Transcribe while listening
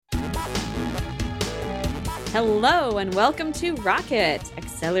Hello and welcome to Rocket,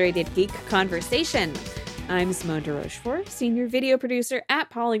 Accelerated Geek Conversation. I'm Simone de Rochefort, Senior Video Producer at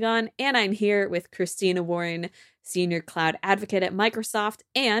Polygon, and I'm here with Christina Warren, Senior Cloud Advocate at Microsoft,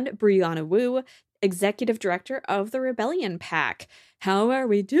 and Brianna Wu, Executive Director of the Rebellion PAC. How are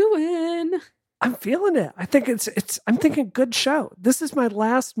we doing? I'm feeling it. I think I'm thinking good show. This is my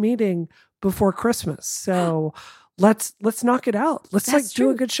last meeting before Christmas. So let's knock it out. Let's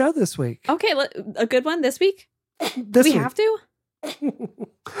do a good show this week. Okay, a good one this week? We have to?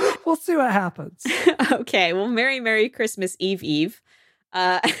 We'll see what happens. Okay, well, Merry Christmas Eve.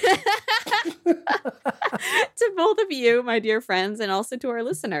 To both of you, my dear friends, and also to our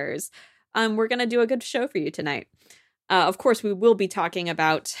listeners. We're going to do a good show for you tonight. Of course, we will be talking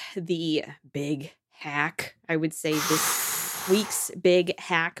about the big hack. I would say this week's big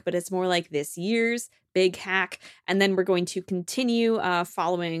hack, but it's more like this year's big hack. And then we're going to continue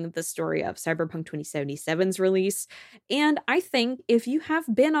following the story of Cyberpunk 2077's release. And I think if you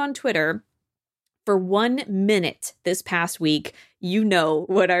have been on Twitter for 1 minute this past week, you know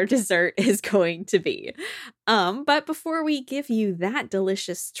what our dessert is going to be. But before we give you that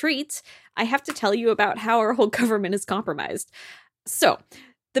delicious treat, I have to tell you about how our whole government is compromised. So,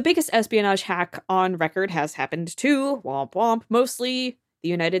 the biggest espionage hack on record has happened to, womp womp, mostly the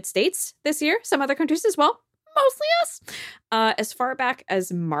United States this year, some other countries as well, mostly us. As far back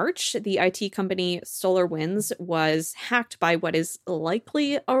as March, the IT company SolarWinds was hacked by what is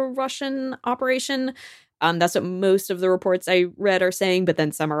likely a Russian operation. That's what most of the reports I read are saying, but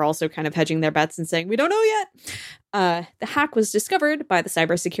then some are also kind of hedging their bets and saying, we don't know yet. The hack was discovered by the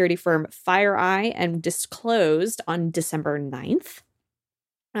cybersecurity firm FireEye and disclosed on December 9th.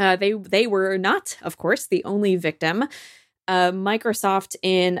 They were not, of course, the only victim. Microsoft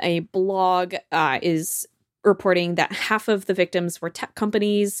in a blog is reporting that half of the victims were tech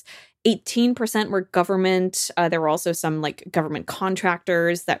companies, 18% were government. There were also some government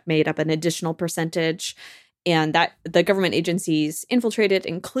contractors that made up an additional percentage, and that the government agencies infiltrated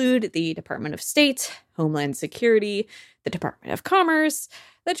include the Department of State, Homeland Security, the Department of Commerce,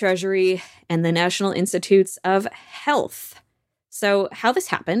 the Treasury, and the National Institutes of Health. So how this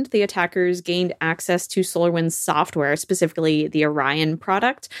happened, the attackers gained access to SolarWinds software, specifically the Orion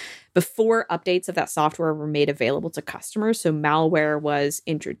product, before updates of that software were made available to customers. So malware was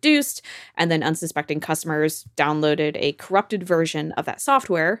introduced, and then unsuspecting customers downloaded a corrupted version of that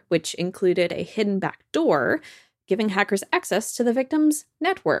software, which included a hidden backdoor, giving hackers access to the victim's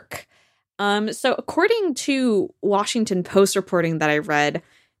network. So according to Washington Post reporting that I read,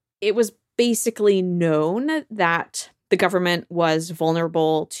 it was basically known that the government was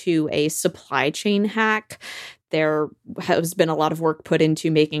vulnerable to a supply chain hack. There has been a lot of work put into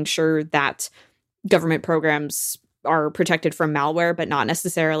making sure that government programs are protected from malware, but not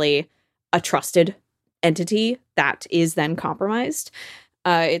necessarily a trusted entity that is then compromised.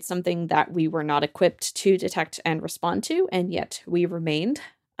 It's something that we were not equipped to detect and respond to, and yet we remained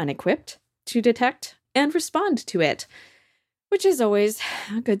unequipped to detect and respond to it, which is always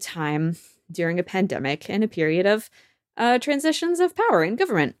a good time during a pandemic and a period of transitions of power in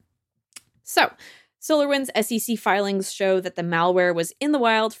government. So, SolarWinds SEC filings show that the malware was in the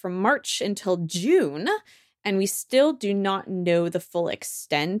wild from March until June, and we still do not know the full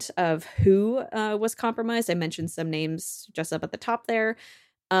extent of who was compromised. I mentioned some names just up at the top there,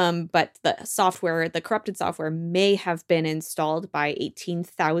 but the corrupted software may have been installed by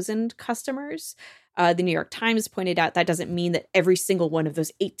 18,000 customers. The New York Times pointed out that doesn't mean that every single one of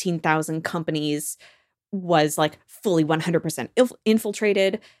those 18,000 companies was fully 100%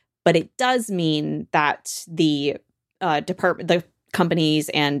 infiltrated, but it does mean that the companies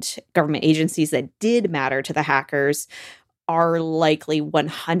and government agencies that did matter to the hackers are likely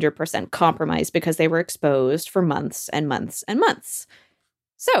 100% compromised because they were exposed for months and months and months.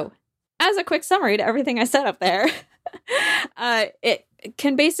 So, as a quick summary to everything I said up there, it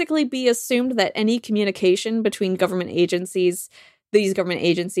can basically be assumed that any communication between these government agencies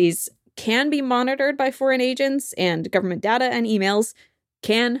can be monitored by foreign agents, and government data and emails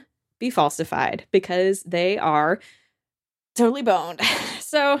can be falsified because they are totally boned.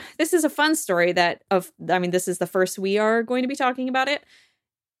 So this is a fun story this is the first we are going to be talking about it.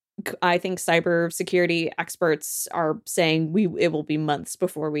 I think cybersecurity experts are saying it will be months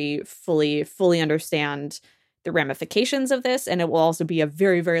before we fully understand the ramifications of this, and it will also be a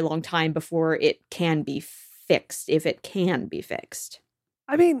very, very long time before it can be fixed, if it can be fixed.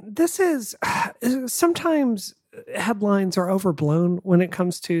 I mean, this is sometimes headlines are overblown when it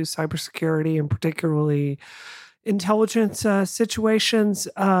comes to cybersecurity and particularly intelligence situations.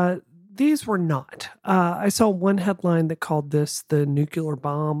 The these were not. I saw one headline that called this the nuclear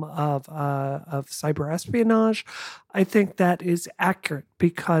bomb of cyber espionage. I think that is accurate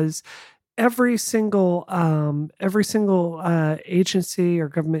because every single agency or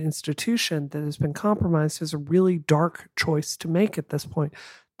government institution that has been compromised has a really dark choice to make at this point.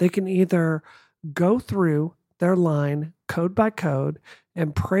 They can either go through their line code by code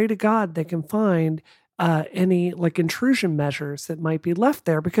and pray to God they can find any like intrusion measures that might be left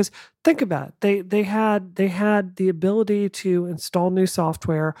there. Because think about it, they had the ability to install new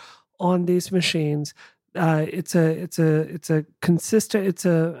software on these machines. It's a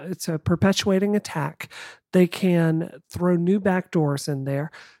perpetuating attack. They can throw new backdoors in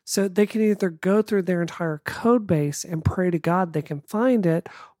there, so they can either go through their entire code base and pray to God they can find it,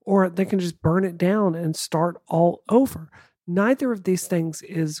 or they can just burn it down and start all over. Neither of these things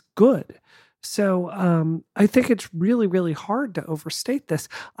is good. So I think it's really, really hard to overstate this.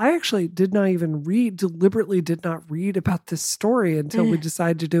 I actually deliberately did not read about this story until we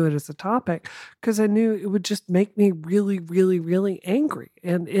decided to do it as a topic, because I knew it would just make me really, really, really angry.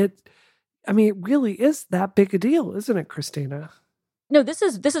 And it really is that big a deal, isn't it, Christina? No, this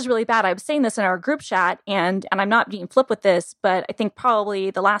is really bad. I was saying this in our group chat, and I'm not being flip with this, but I think probably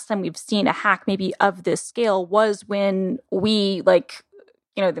the last time we've seen a hack maybe of this scale was when we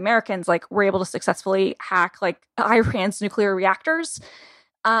the Americans were able to successfully hack Iran's nuclear reactors.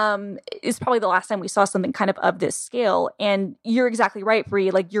 Is probably the last time we saw something kind of this scale. And you're exactly right,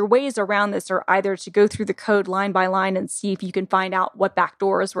 Bree. Your ways around this are either to go through the code line by line and see if you can find out what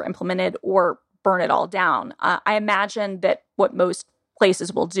backdoors were implemented, or burn it all down. I imagine that what most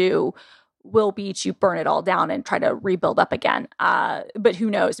places will do will be to burn it all down and try to rebuild up again. But who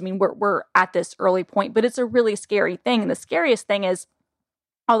knows? I mean, we're at this early point, but it's a really scary thing. And the scariest thing is,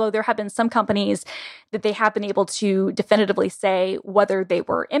 although there have been some companies that they have been able to definitively say whether they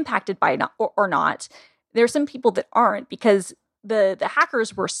were impacted by it or not, there are some people that aren't, because the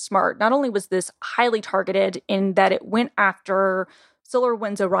hackers were smart. Not only was this highly targeted in that it went after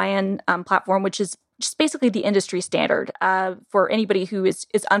SolarWinds Orion platform, which is just basically the industry standard. For anybody who is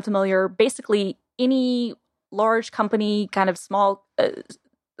unfamiliar, basically any large company, kind of small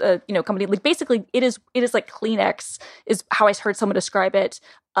company, basically it is like Kleenex is how I heard someone describe it,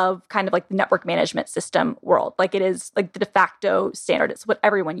 of kind of the network management system world. It is the de facto standard. It's what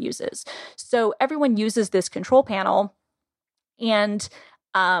everyone uses. So everyone uses this control panel, and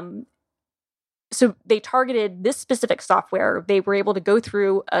so they targeted this specific software. They were able to go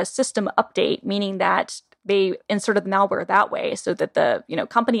through a system update, meaning that they inserted the malware that way, so that the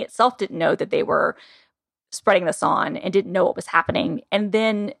company itself didn't know that they were spreading this on and didn't know what was happening. And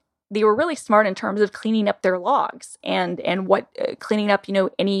then they were really smart in terms of cleaning up their logs and cleaning up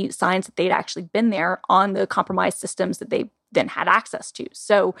any signs that they'd actually been there on the compromised systems that they then had access to.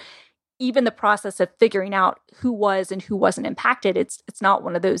 So even the process of figuring out who was and who wasn't impacted, it's not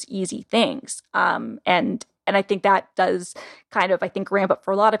one of those easy things. And I think that does kind of, ramp up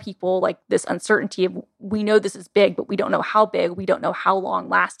for a lot of people, this uncertainty of, we know this is big, but we don't know how big. We don't know how long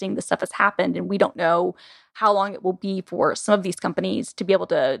lasting this stuff has happened. And we don't know how long it will be for some of these companies to be able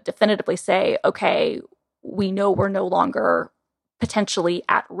to definitively say, okay, we know we're no longer potentially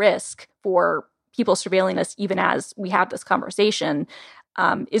at risk for people surveilling us, even as we have this conversation,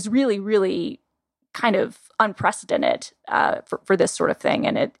 is really, really kind of unprecedented for this sort of thing.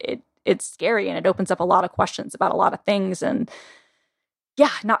 And it's scary, and it opens up a lot of questions about a lot of things, and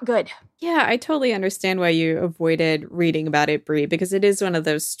yeah, not good. Yeah, I totally understand why you avoided reading about it, Bree, because it is one of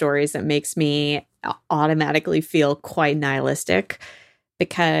those stories that makes me automatically feel quite nihilistic.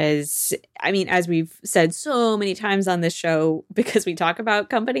 Because, as we've said so many times on this show, because we talk about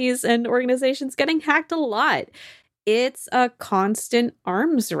companies and organizations getting hacked a lot, it's a constant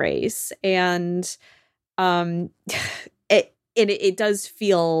arms race. And it does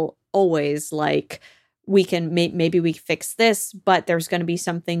feel always like we can maybe we fix this, but there's going to be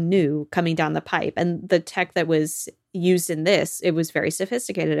something new coming down the pipe. And the tech that was used in this, it was very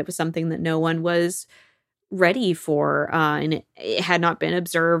sophisticated. It was something that no one was ready for, and it had not been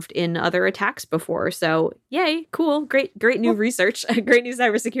observed in other attacks before. So yay, cool, great new research, great new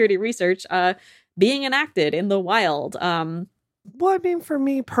cybersecurity research being enacted in the wild. Well, for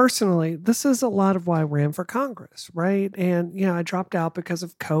me personally, this is a lot of why I ran for Congress, right? And, I dropped out because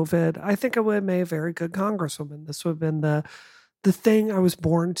of COVID. I think I would have made a very good congresswoman. This would have been the thing I was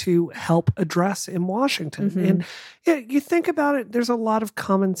born to help address in Washington. Mm-hmm. And you think about it, there's a lot of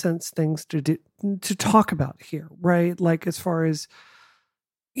common sense things to talk about here, right? As far as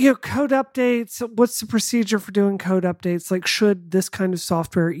code updates. What's the procedure for doing code updates? Like, should this kind of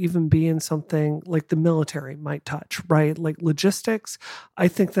software even be in something like the military might touch, right? Like logistics. I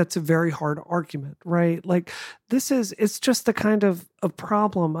think that's a very hard argument, right? Like it's just the kind of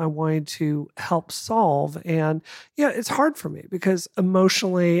problem I wanted to help solve. And yeah, it's hard for me because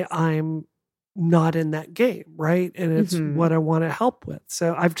emotionally I'm not in that game, right? And it's what I want to help with.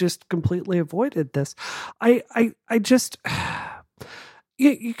 So I've just completely avoided this. I just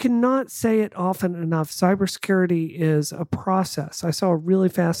you cannot say it often enough. Cybersecurity is a process. I saw a really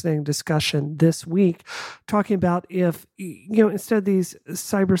fascinating discussion this week talking about if, instead of these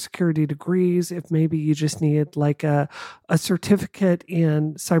cybersecurity degrees, if maybe you just needed like a certificate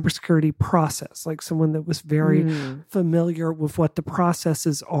in cybersecurity process, like someone that was very familiar with what the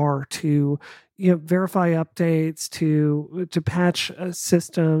processes are to verify updates, to patch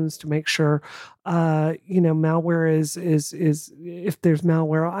systems, to make sure malware is if there's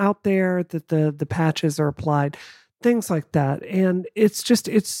malware out there that the patches are applied, things like that. And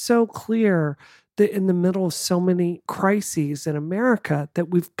it's so clear that in the middle of so many crises in America that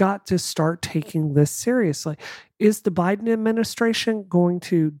we've got to start taking this seriously. Is the Biden administration going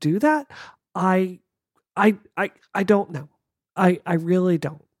to do that? I don't know. I really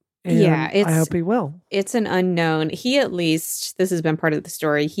don't. And I hope he will. It's an unknown. He, at least, this has been part of the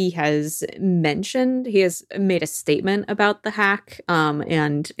story, he has made a statement about the hack,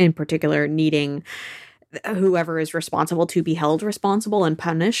 and in particular needing whoever is responsible to be held responsible and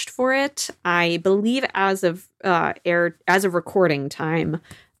punished for it. I believe as of recording time,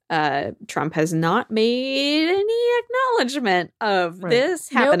 Trump has not made any acknowledgement of this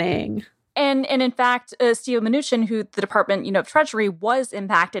happening. Nope. And in fact, Steve Mnuchin, who the Department of Treasury was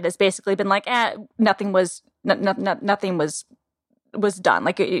impacted, has basically been like, nothing was done.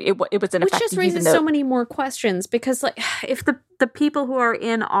 Like it was ineffective. Which just raises so many more questions because, like, if the people who are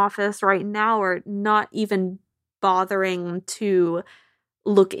in office right now are not even bothering to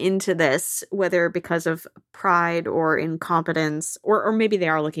look into this, whether because of pride or incompetence, or maybe they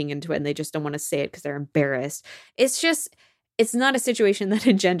are looking into it and they just don't want to say it because they're embarrassed. It's not a situation that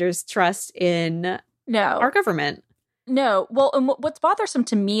engenders trust in our government. No. Well, and what's bothersome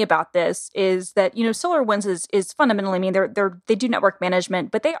to me about this is that, SolarWinds is fundamentally, I mean, they do network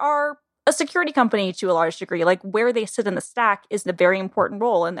management, but they are a security company to a large degree. Like where they sit in the stack is a very important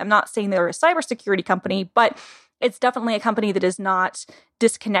role. And I'm not saying they're a cybersecurity company, but it's definitely a company that is not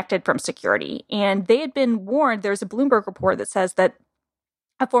disconnected from security. And they had been warned. There's a Bloomberg report that says that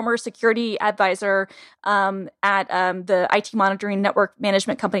a former security advisor at the IT monitoring network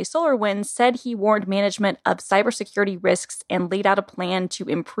management company SolarWinds said he warned management of cybersecurity risks and laid out a plan to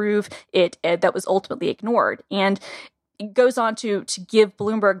improve it that was ultimately ignored. And it goes on to give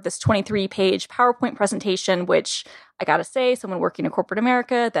Bloomberg this 23-page PowerPoint presentation, which I got to say, someone working in corporate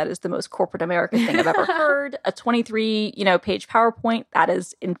America, that is the most corporate America thing I've ever heard. A 23-page PowerPoint, that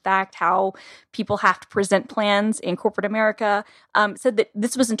is, in fact, how people have to present plans in corporate America. Said that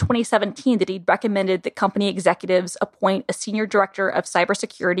this was in 2017 that he'd recommended that company executives appoint a senior director of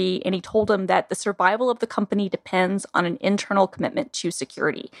cybersecurity, and he told them that the survival of the company depends on an internal commitment to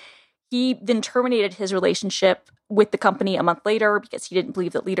security. He then terminated his relationship with the company a month later because he didn't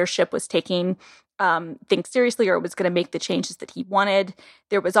believe that leadership was taking things seriously or was going to make the changes that he wanted.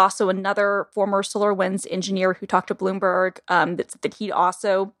 There was also another former SolarWinds engineer who talked to Bloomberg that he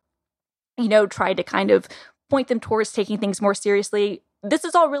also, tried to kind of point them towards taking things more seriously. This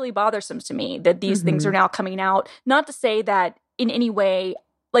is all really bothersome to me that these things are now coming out. Not to say that in any way,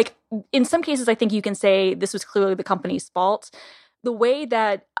 like in some cases, I think you can say this was clearly the company's fault. The way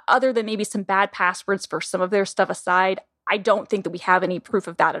that, other than maybe some bad passwords for some of their stuff aside, I don't think that we have any proof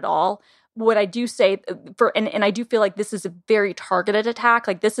of that at all. What I do say and I do feel like this is a very targeted attack.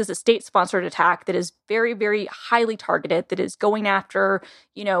 Like this is a state-sponsored attack that is very, very highly targeted, that is going after,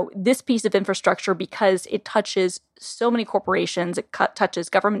 this piece of infrastructure because it touches so many corporations. It touches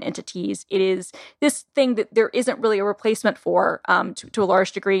government entities. It is this thing that there isn't really a replacement for to a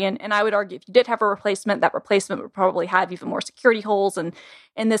large degree. And I would argue if you did have a replacement, that replacement would probably have even more security holes and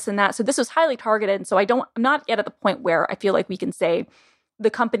this and that. So this was highly targeted. And so I'm not yet at the point where I feel like we can say the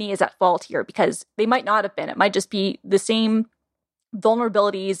company is at fault here because they might not have been. It might just be the same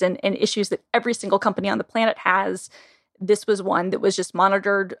vulnerabilities and issues that every single company on the planet has. This was one that was just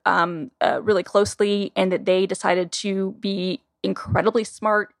monitored really closely, and that they decided to be incredibly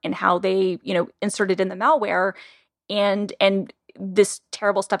smart in how they, inserted in the malware, and this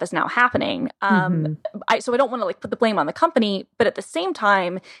terrible stuff is now happening. So I don't want to put the blame on the company, but at the same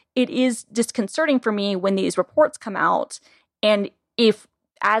time, it is disconcerting for me when these reports come out, and if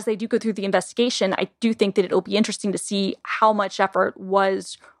as they do go through the investigation, I do think that it'll be interesting to see how much effort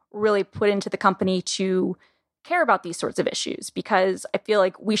was really put into the company to care about these sorts of issues, because I feel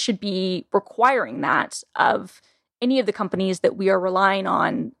like we should be requiring that of any of the companies that we are relying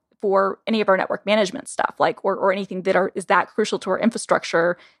on for any of our network management stuff, like or anything that is that crucial to our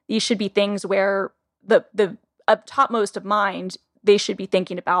infrastructure. These should be things where the topmost of mind, they should be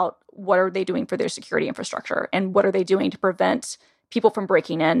thinking about what are they doing for their security infrastructure and what are they doing to prevent people from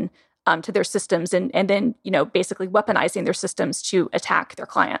breaking in to their systems and then, basically weaponizing their systems to attack their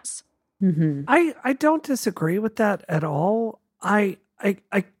clients. Mm-hmm. I don't disagree with that at all. I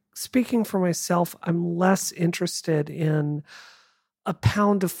speaking for myself, I'm less interested in a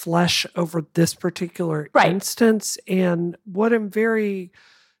pound of flesh over this particular instance. And what I'm very,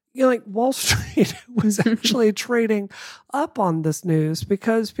 like Wall Street was actually trading up on this news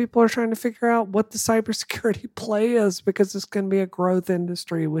because people are trying to figure out what the cybersecurity play is, because it's going to be a growth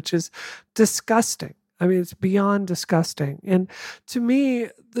industry, which is disgusting. I mean, it's beyond disgusting. And to me,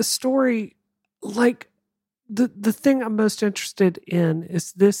 the story, like the thing I'm most interested in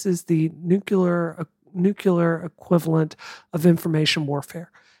is this is the nuclear equivalent of information warfare.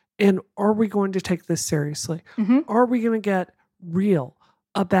 And are we going to take this seriously? Mm-hmm. Are we going to get real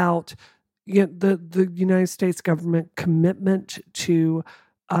about the United States government commitment to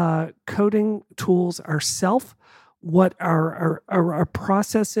coding tools ourselves? What our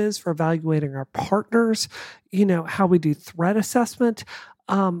process is for evaluating our partners, how we do threat assessment,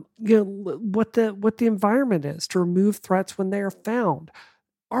 what the environment is to remove threats when they are found.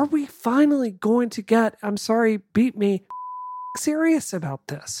 Are we finally going to get, I'm sorry, beat me, serious about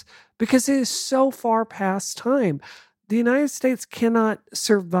this? Because it is so far past time. The United States cannot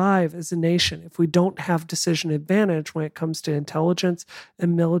survive as a nation if we don't have decision advantage when it comes to intelligence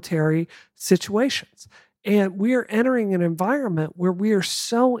and military situations. And we are entering an environment where we are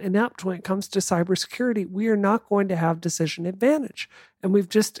so inept when it comes to cybersecurity, we are not going to have decision advantage. And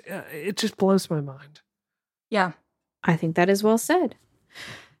it just blows my mind. Yeah. I think that is well said.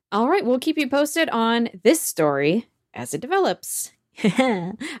 All right, we'll keep you posted on this story as it develops.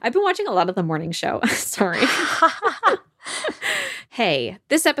 I've been watching a lot of The Morning Show. Sorry. Hey,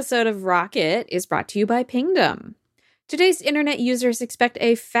 this episode of Rocket is brought to you by Pingdom. Today's internet users expect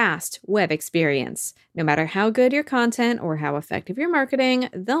a fast web experience. No matter how good your content or how effective your marketing,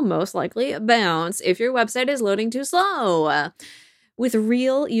 they'll most likely bounce if your website is loading too slow. With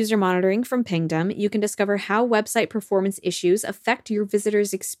real user monitoring from Pingdom, you can discover how website performance issues affect your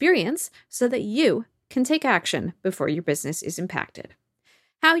visitors' experience so that you can take action before your business is impacted.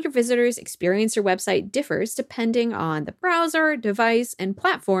 How your visitors experience your website differs depending on the browser, device, and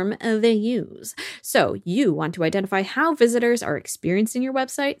platform they use. So you want to identify how visitors are experiencing your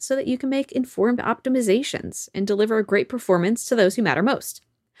website so that you can make informed optimizations and deliver a great performance to those who matter most.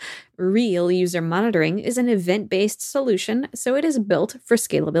 Real user monitoring is an event-based solution, so it is built for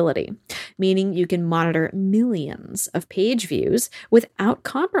scalability, meaning you can monitor millions of page views without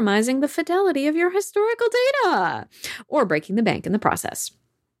compromising the fidelity of your historical data or breaking the bank in the process.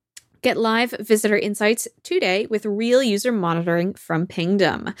 Get live visitor insights today with real user monitoring from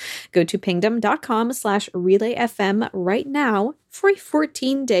Pingdom. Go to pingdom.com/relayfm right now for a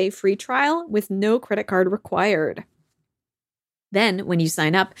 14-day free trial with no credit card required. Then, when you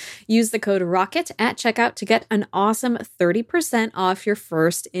sign up, use the code ROCKET at checkout to get an awesome 30% off your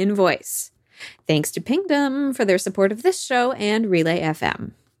first invoice. Thanks to Pingdom for their support of this show and Relay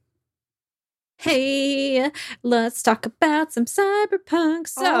FM. Hey, let's talk about some cyberpunk.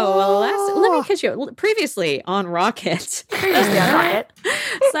 So, let me catch you. Previously on Rocket.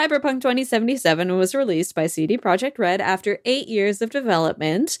 Cyberpunk 2077 was released by CD Projekt Red after 8 years of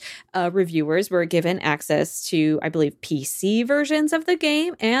development. Reviewers were given access to, I believe, PC versions of the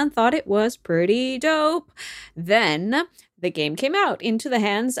game and thought it was pretty dope. Then the game came out into the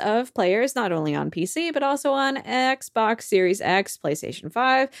hands of players not only on PC, but also on Xbox Series X, PlayStation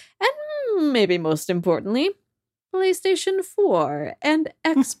 5, and maybe most importantly, PlayStation 4 and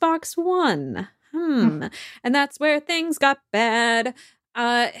Xbox One. And that's where things got bad.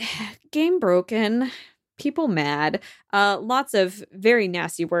 Game broken. People mad. Lots of very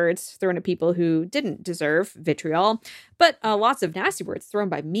nasty words thrown at people who didn't deserve vitriol, but lots of nasty words thrown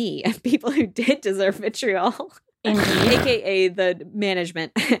by me at people who did deserve vitriol. Indeed. AKA the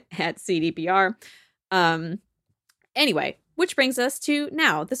management at CDPR. Anyway, which brings us to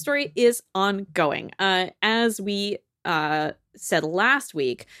now. The story is ongoing. As we said last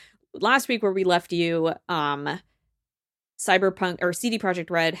week where we left you, Cyberpunk or CD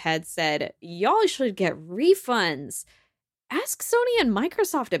Projekt Red had said, y'all should get refunds. Ask Sony and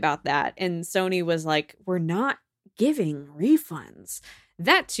Microsoft about that. And Sony was like, we're not giving refunds.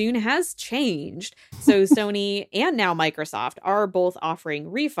 that tune has changed. So Sony and now Microsoft are both offering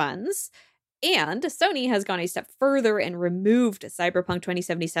refunds. And Sony has gone a step further and removed Cyberpunk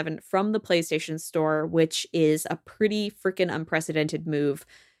 2077 from the PlayStation Store, which is a pretty freaking unprecedented move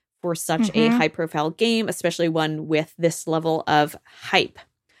for such a high-profile game, especially one with this level of hype.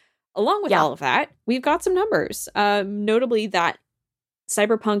 Along with all of that, we've got some numbers. Notably that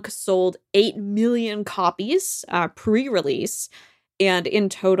Cyberpunk sold 8 million copies pre-release. And in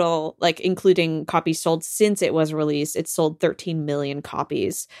total, like including copies sold since it was released, it sold 13 million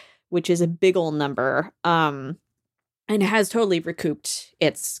copies, which is a big ol' number, and has totally recouped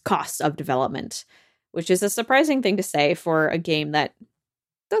its costs of development, which is a surprising thing to say for a game that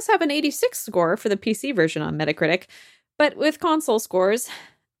does have an 86 score for the PC version on Metacritic, but with console scores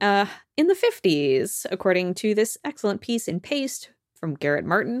in the 50s, according to this excellent piece in Paste from Garrett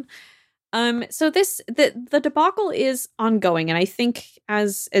Martin. So the debacle is ongoing, and I think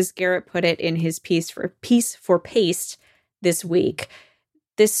as Garrett put it in his piece for Paste this week,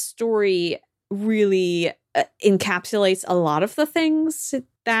 this story really encapsulates a lot of the things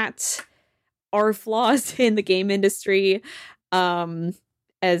that are flaws in the game industry.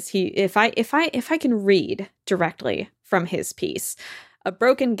 If I can read directly from his piece. A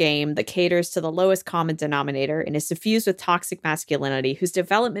broken game that caters to the lowest common denominator and is suffused with toxic masculinity, whose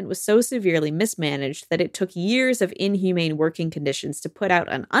development was so severely mismanaged that it took years of inhumane working conditions to put out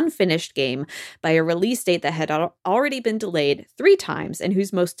an unfinished game by a release date that had already been delayed 3 times, and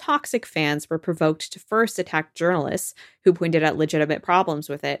whose most toxic fans were provoked to first attack journalists who pointed out legitimate problems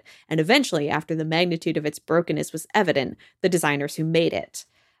with it, and eventually, after the magnitude of its brokenness was evident, the designers who made it.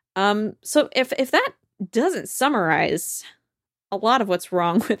 So if that doesn't summarize a lot of what's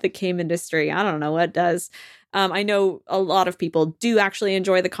wrong with the game industry, I don't know what does. I know a lot of people do actually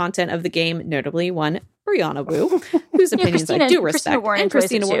enjoy the content of the game, notably one, Brianna Wu, whose opinions I do respect. And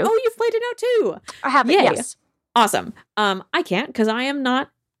Christina Warren. Oh, you've played it now too. I have it, yes. Awesome. I can't because I am not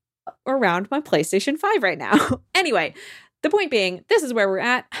around my PlayStation 5 right now. Anyway, the point being, this is where we're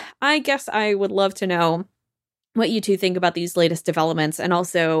at. I guess I would love to know what you two think about these latest developments, and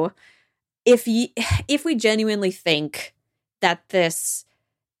also if we genuinely think that this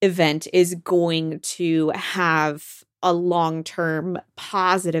event is going to have a long-term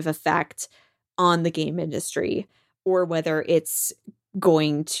positive effect on the game industry, or whether it's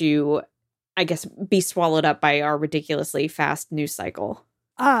going to, I guess, be swallowed up by our ridiculously fast news cycle.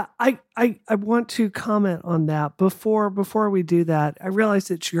 I want to comment on that. Before we do that, I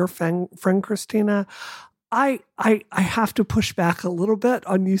realize it's your friend Christina. I have to push back a little bit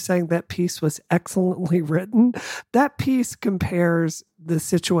on you saying that piece was excellently written. That piece compares the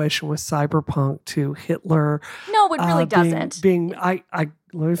situation with Cyberpunk to Hitler. No, it really doesn't. Let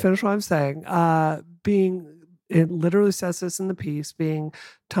me finish what I'm saying. It literally says this in the piece, being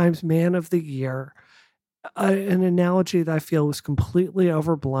Times Man of the Year, an analogy that I feel was completely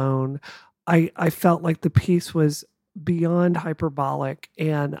overblown. I felt like the piece was beyond hyperbolic,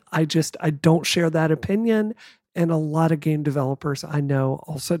 and I don't share that opinion, and a lot of game developers I know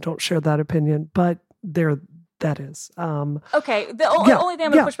also don't share that opinion, but that is okay. The only thing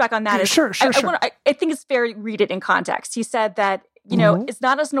I'm gonna push back on that is sure. I think it's fair to read it in context. He said that it's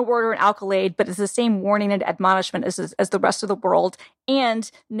not as an award or an accolade, but it's the same warning and admonishment as the rest of the world. And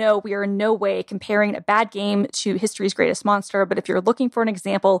no, we are in no way comparing a bad game to history's greatest monster. But if you're looking for an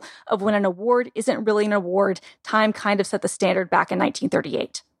example of when an award isn't really an award, time kind of set the standard back in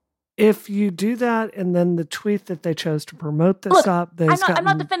 1938. If you do that, and then the tweet that they chose to promote this up, I'm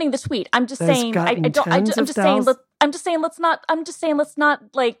not defending the tweet. I'm just saying let's not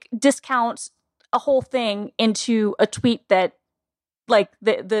like discount a whole thing into a tweet that like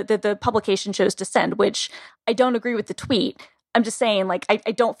the publication chose to send, which I don't agree with the tweet. I'm just saying, like, I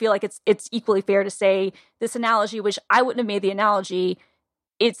don't feel like it's equally fair to say this analogy, which I wouldn't have made the analogy.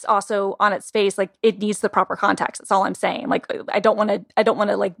 It's also on its face, like it needs the proper context. That's all I'm saying. Like, I don't want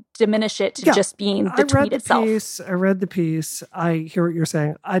to like diminish it to just being the tweet itself. I read the piece. I hear what you're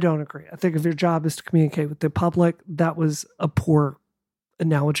saying. I don't agree. I think if your job is to communicate with the public, that was a poor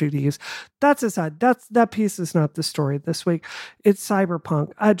analogy to use. That's aside. That piece is not the story this week. It's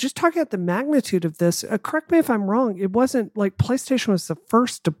Cyberpunk. Just talking about the magnitude of this, correct me if I'm wrong, it wasn't like PlayStation was the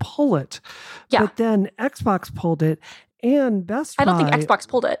first to pull it, but then Xbox pulled it, and Best Buy. I don't think Xbox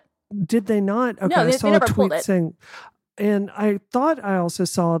pulled it. Did they not? Okay, no, I saw they never a tweet pulled it. saying, and I thought I also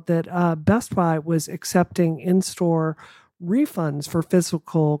saw that Best Buy was accepting in-store refunds for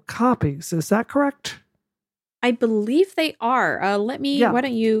physical copies. Is that correct? I believe they are. Why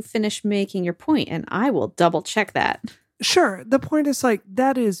don't you finish making your point, and I will double check that. Sure. The point is like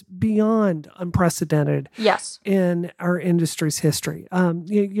that is beyond unprecedented Yes. in our industry's history.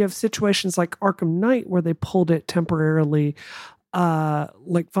 You have situations like Arkham Knight where they pulled it temporarily,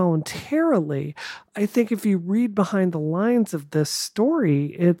 like voluntarily. I think if you read behind the lines of this story,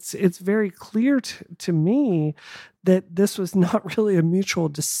 it's very clear to me that this was not really a mutual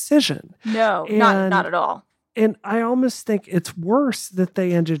decision. No, not at all. And I almost think it's worse that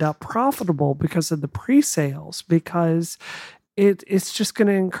they ended up profitable because of the pre-sales, because it's just going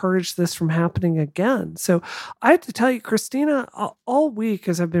to encourage this from happening again. So I have to tell you, Christina, all week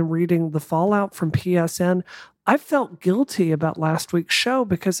as I've been reading the fallout from PSN, I felt guilty about last week's show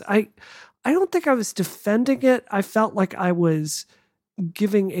because I don't think I was defending it. I felt like I was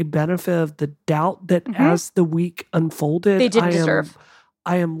giving a benefit of the doubt that as the week unfolded, they did deserve.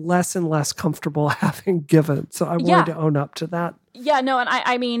 I am less and less comfortable having given. So I wanted to own up to that. Yeah, no. And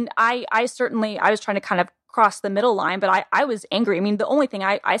I mean, I certainly, I was trying to kind of cross the middle line, but I was angry. I mean, the only thing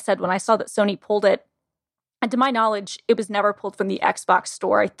I said when I saw that Sony pulled it, and to my knowledge, it was never pulled from the Xbox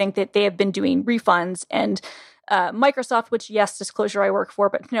store. I think that they have been doing refunds, and Microsoft, which, yes, disclosure, I work for,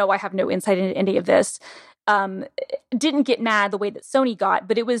 but no, I have no insight into any of this, didn't get mad the way that Sony got.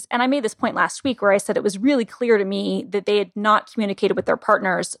 But it was, and I made this point last week where I said it was really clear to me that they had not communicated with their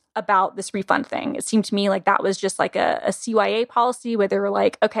partners about this refund thing. It seemed to me like that was just like a CYA policy where they were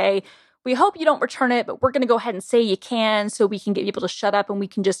like, okay, we hope you don't return it, but we're going to go ahead and say you can so we can get people to shut up and we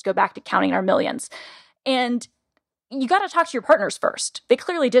can just go back to counting our millions. And you got to talk to your partners first. They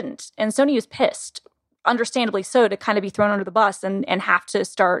clearly didn't. And Sony was pissed, understandably so, to kind of be thrown under the bus and have to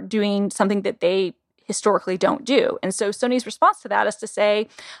start doing something that they historically don't do. And so Sony's response to that is to say,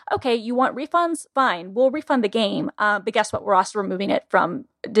 okay, you want refunds? Fine, we'll refund the game. But guess what? We're also removing it from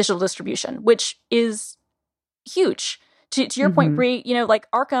digital distribution, which is huge. To your point, Bree, like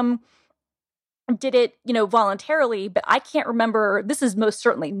Arkham did it, voluntarily, but I can't remember, this is most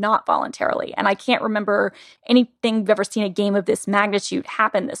certainly not voluntarily. And I can't remember anything we've ever seen a game of this magnitude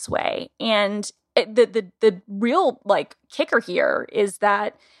happen this way. And the real kicker here is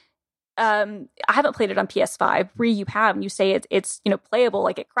that I haven't played it on PS5. Bree, you have, and you say it's playable,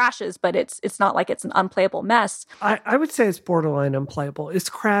 like it crashes, but it's not like it's an unplayable mess. I would say it's borderline unplayable.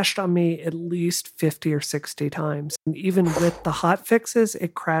 It's crashed on me at least 50 or 60 times. And even with the hot fixes,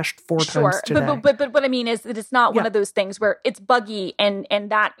 it crashed 4 times today. But what I mean is that it's not one of those things where it's buggy and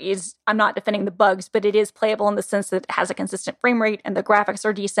that is, I'm not defending the bugs, but it is playable in the sense that it has a consistent frame rate and the graphics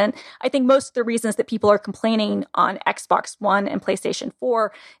are decent. I think most of the reasons that people are complaining on Xbox One and PlayStation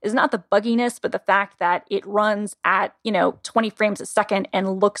 4 is not the bugginess, but the fact that it runs at 20 frames a second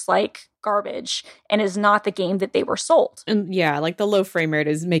and looks like garbage and is not the game that they were sold. And the low frame rate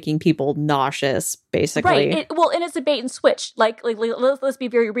is making people nauseous, basically. Right. And it's a bait and switch. Let's be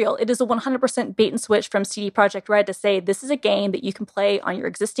very real. It is a 100% bait and switch from CD Projekt Red to say this is a game that you can play on your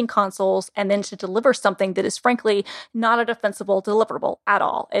existing consoles, and then to deliver something that is frankly not a defensible deliverable at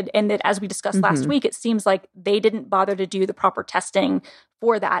all. And that, as we discussed last week, it seems like they didn't bother to do the proper testing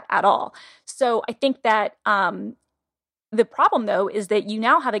for that at all. So I think that the problem, though, is that you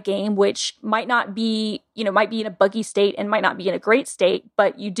now have a game which might not be, might be in a buggy state and might not be in a great state,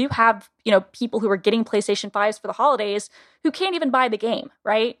 but you do have, people who are getting PlayStation 5s for the holidays who can't even buy the game,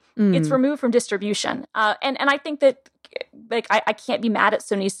 right? It's removed from distribution. And I think that, I can't be mad at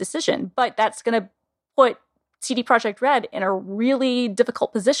Sony's decision, but that's going to put CD Projekt Red in a really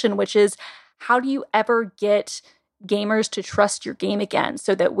difficult position, which is, how do you ever get gamers to trust your game again,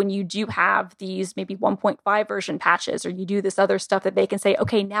 so that when you do have these maybe 1.5 version patches, or you do this other stuff, that they can say,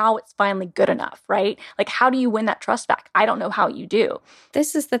 okay, now it's finally good enough, right? How do you win that trust back? I don't know how you do.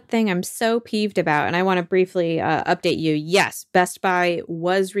 This is the thing I'm so peeved about, and I want to briefly update you. Yes, Best Buy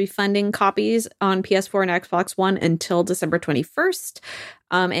was refunding copies on PS4 and Xbox One until December 21st.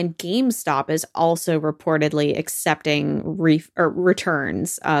 And GameStop is also reportedly accepting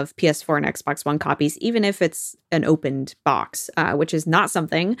returns of PS4 and Xbox One copies, even if it's an opened box, which is not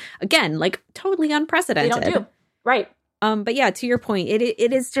something, again, totally unprecedented. They don't do. Right. But yeah, to your point,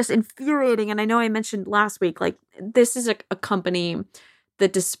 it is just infuriating. And I know I mentioned last week, this is a company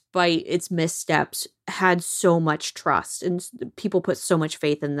that, despite its missteps, had so much trust and people put so much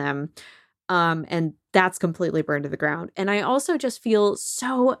faith in them. And that's completely burned to the ground. And I also just feel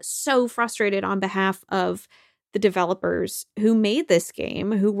so frustrated on behalf of the developers who made this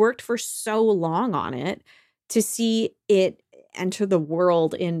game, who worked for so long on it, to see it enter the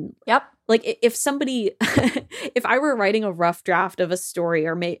world in... Yep. If somebody, if I were writing a rough draft of a story,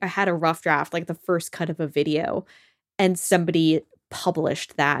 or I had a rough draft, the first cut of a video, and somebody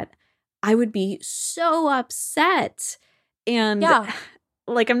published that, I would be so upset. And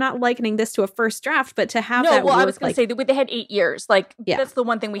I'm not likening this to a first draft, but to have I was going to say that they had 8 years. Like, that's the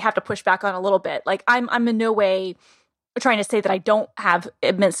one thing we have to push back on a little bit. Like, I'm in no way trying to say that I don't have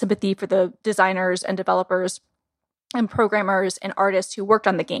immense sympathy for the designers and developers and programmers and artists who worked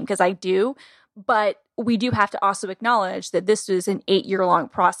on the game, because I do. But we do have to also acknowledge that this was an 8-year-long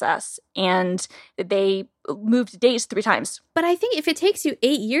process and that they moved dates 3 times. But I think if it takes you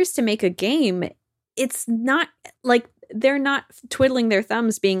 8 years to make a game, it's not like they're not twiddling their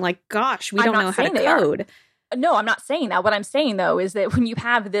thumbs being like, gosh, we don't know how to code. No, I'm not saying that. What I'm saying, though, is that when you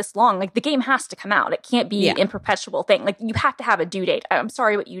have this long, like, the game has to come out. It can't be in perpetual thing. Like, you have to have a due date. I'm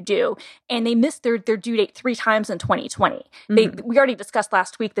sorry, what you do. And they missed their due date 3 times in 2020. We already discussed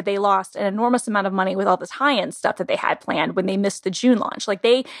last week that they lost an enormous amount of money with all this high-end stuff that they had planned when they missed the June launch. Like,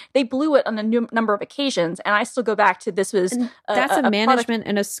 they blew it on a number of occasions. And I still go back to this was that's a management product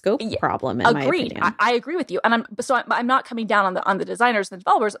and a scope problem, in my opinion. I agree with you. And I'm not coming down on the designers and the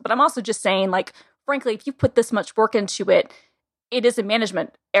developers, but I'm also just saying, like, frankly, if you put this much work into it, it is a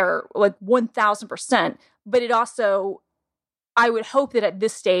management error, like 1,000%. But it also, I would hope that at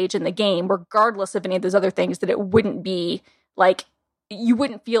this stage in the game, regardless of any of those other things, that it wouldn't be like, you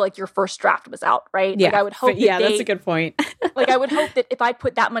wouldn't feel like your first draft was out, right? Yeah, like, I would hope that's a good point. Like, I would hope that if I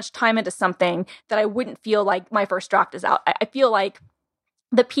put that much time into something, that I wouldn't feel like my first draft is out. I feel like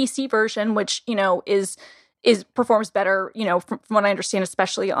the PC version, which, performs better, from what I understand,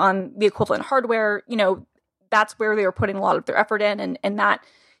 especially on the equivalent hardware, that's where they are putting a lot of their effort in, and that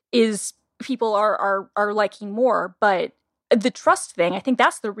is people are liking more. But the trust thing, I think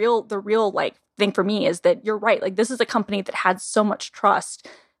that's the real like thing for me, is that you're right. Like, this is a company that had so much trust,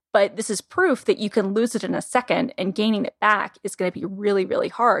 but this is proof that you can lose it in a second, and gaining it back is going to be really, really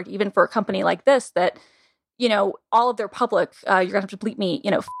hard, even for a company like this that, all of their public, you're going to have to bleep me,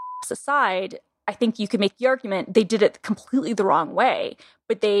 aside. I think you could make the argument they did it completely the wrong way,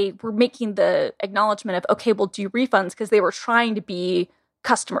 but they were making the acknowledgement of, okay, we'll do refunds, because they were trying to be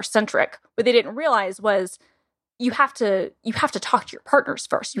customer centric. What they didn't realize was you have to talk to your partners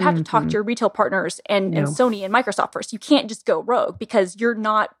first. You have to talk to your retail partners and Sony and Microsoft first. You can't just go rogue, because you're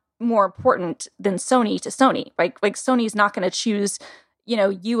not more important than Sony to Sony, right? Like, Sony's not going to choose,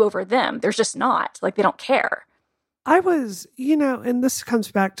 you over them. There's just not. Like, they don't care. I was, and this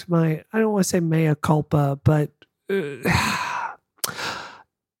comes back to my, I don't want to say mea culpa, but I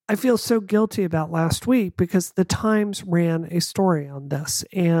feel so guilty about last week, because the Times ran a story on this,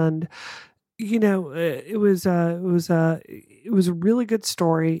 and it was a really good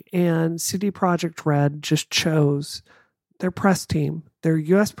story, and CD Projekt Red just chose their press team, their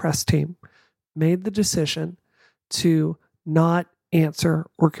U.S. press team, made the decision to not answer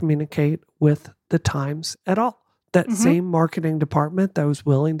or communicate with the Times at all. That same marketing department that was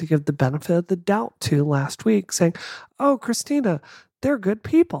willing to give the benefit of the doubt to last week, saying, oh, Christina, they're good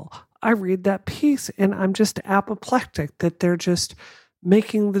people. I read that piece and I'm just apoplectic that they're just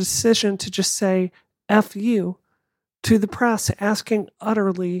making the decision to just say F you to the press, asking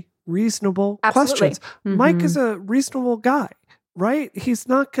utterly reasonable questions. Mike is a reasonable guy, right? He's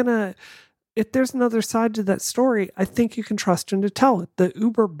not going to... If there's another side to that story, I think you can trust him to tell it. The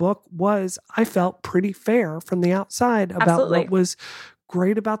Uber book was, I felt, pretty fair from the outside about what was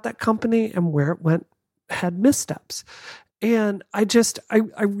great about that company and where it had missteps. And I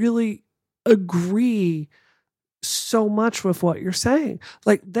really agree so much with what you're saying.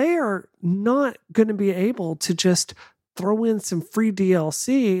 Like, they are not going to be able to just throw in some free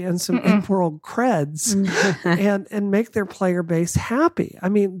DLC and some in-world creds and make their player base happy. I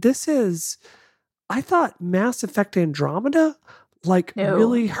mean, I thought Mass Effect Andromeda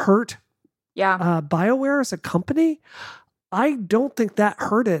really hurt BioWare as a company. I don't think that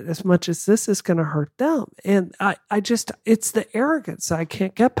hurt it as much as this is going to hurt them. And it's the arrogance I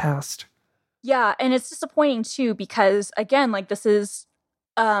can't get past. Yeah, and it's disappointing too, because again, like, this is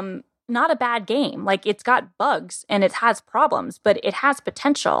not a bad game. Like, it's got bugs and it has problems, but it has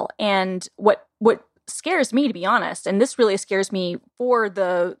potential. And what scares me, to be honest, and this really scares me for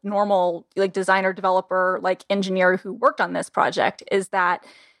the normal, like, designer, developer, like, engineer who worked on this project, is that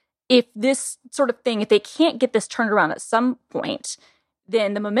if this sort of thing, if they can't get this turned around at some point,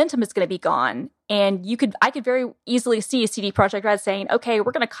 then the momentum is going to be gone. And I could very easily see CD Projekt Red saying, okay,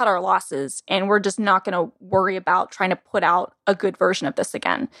 we're going to cut our losses and we're just not going to worry about trying to put out a good version of this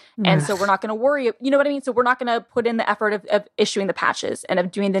again. And so we're not going to worry, you know what I mean? So we're not going to put in the effort of issuing the patches and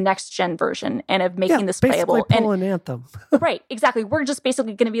of doing the next gen version and of making this playable. Pull an Anthem. Right, exactly. We're just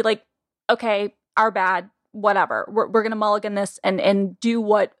basically going to be like, okay, our bad, whatever. We're going to mulligan this and do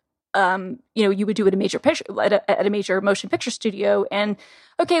what you would do at a major picture, at a major motion picture studio. And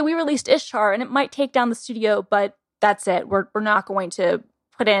okay, we released Ishtar, and it might take down the studio, but that's it. We're not going to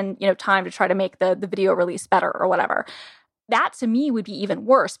put in, time to try to make the video release better or whatever. That to me would be even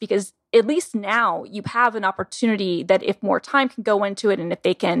worse, because at least now you have an opportunity that if more time can go into it and if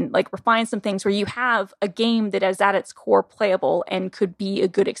they can like refine some things, where you have a game that is at its core playable and could be a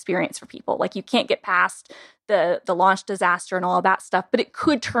good experience for people. Like, you can't get past the launch disaster and all of that stuff, but it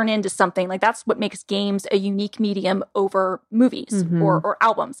could turn into something like that's what makes games a unique medium over movies or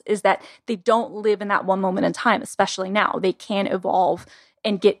albums, is that they don't live in that one moment in time, especially now. They can evolve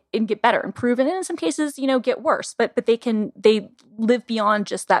and get better, improve, and in some cases, get worse. But they live beyond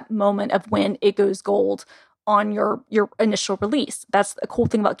just that moment of when it goes gold on your initial release. That's a cool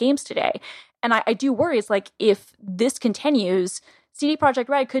thing about games today. And I do worry, it's like, if this continues, CD Projekt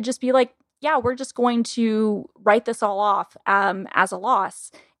Red could just be like, yeah, we're just going to write this all off as a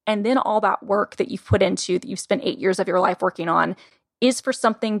loss. And then all that work that you've put into, that you've spent 8 years of your life working on, is for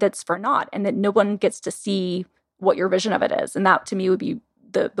something that's for naught, and that no one gets to see what your vision of it is. And that to me would be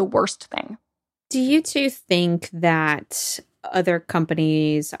the worst thing. Do you two think that other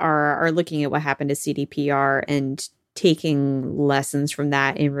companies are looking at what happened to CDPR and taking lessons from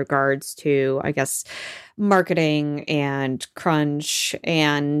that in regards to, I guess, marketing and crunch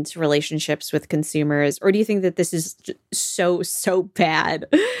and relationships with consumers? Or do you think that this is so bad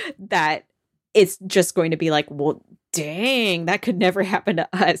that it's just going to be like, well, dang, that could never happen to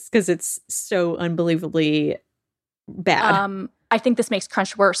us because it's so unbelievably bad? I think this makes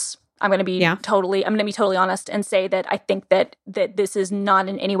crunch worse. I'm going to be totally honest and say that I think that this is not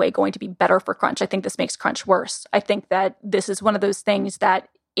in any way going to be better for crunch. I think this makes crunch worse. I think that this is one of those things that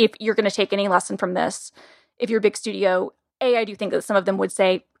if you're going to take any lesson from this, if you're a big studio, I do think that some of them would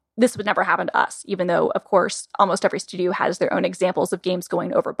say this would never happen to us, even though, of course, almost every studio has their own examples of games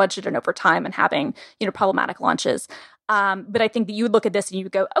going over budget and over time and having, problematic launches. But I think that you would look at this and you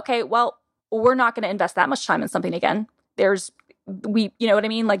would go, okay, well, we're not going to invest that much time in something again. You know what I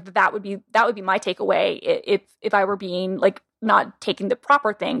mean? Like, that would be my takeaway if I were being like, not taking the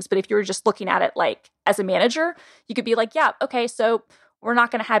proper things, but if you were just looking at it like as a manager, you could be like, yeah, okay, so we're not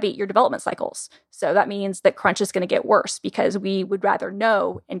going to have 8-year development cycles. So that means that crunch is going to get worse, because we would rather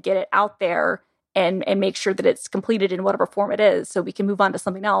know and get it out there and make sure that it's completed in whatever form it is, so we can move on to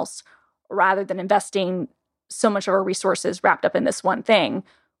something else, rather than investing so much of our resources wrapped up in this one thing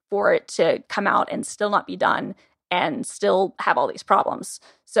for it to come out and still not be done and still have all these problems.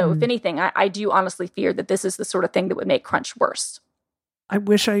 So if anything, I do honestly fear that this is the sort of thing that would make crunch worse. I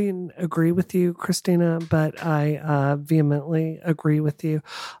wish I didn't agree with you, Christina, but I vehemently agree with you.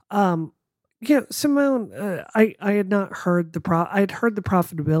 Simone, I had not heard I'd heard the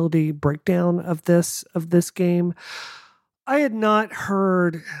profitability breakdown of this game. I had not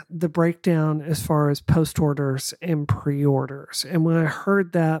heard the breakdown as far as post orders and pre-orders. And when I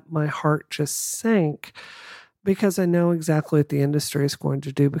heard that, my heart just sank, because I know exactly what the industry is going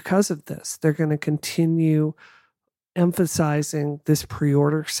to do because of this. They're going to continue emphasizing this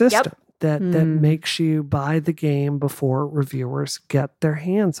pre-order system that makes you buy the game before reviewers get their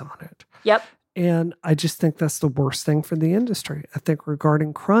hands on it. Yep. And I just think that's the worst thing for the industry. I think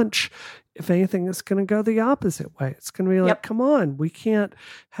regarding crunch, if anything, it's going to go the opposite way. It's going to be like, come on, we can't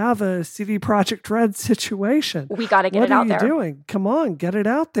have a CD Projekt Red situation. We got to get it out there. What are you doing? Come on, get it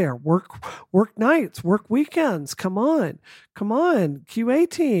out there. Work nights, work weekends. Come on, QA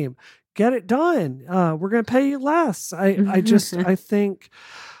team, get it done. We're going to pay you less. I think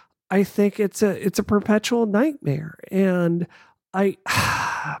it's a perpetual nightmare. And I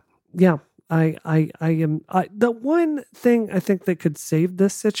am the one thing I think that could save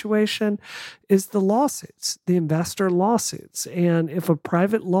this situation is the lawsuits, the investor lawsuits. And if a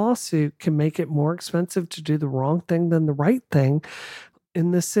private lawsuit can make it more expensive to do the wrong thing than the right thing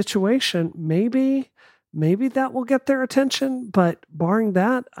in this situation, maybe that will get their attention. But barring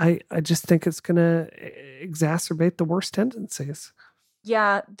that, I just think it's going to exacerbate the worst tendencies.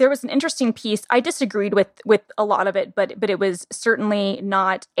 Yeah, there was an interesting piece. I disagreed with a lot of it, but it was certainly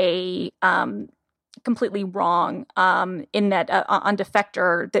not a completely wrong in that on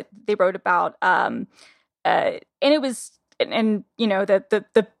Defector that they wrote about, and it was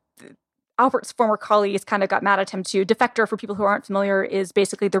the Albert's former colleagues kind of got mad at him too. Defector, for people who aren't familiar, is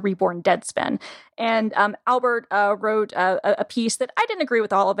basically the reborn Deadspin. And Albert wrote a piece that I didn't agree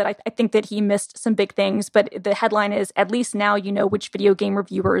with all of it. I think that he missed some big things, but the headline is, "At least now you know which video game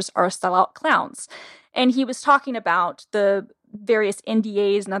reviewers are sellout clowns." And he was talking about the various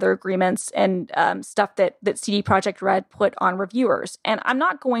NDAs and other agreements and stuff that CD Projekt Red put on reviewers. And I'm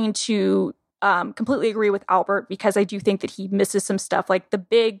not going to completely agree with Albert, because I do think that he misses some stuff. Like, the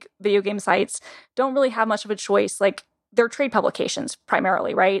big video game sites don't really have much of a choice. Like, they're trade publications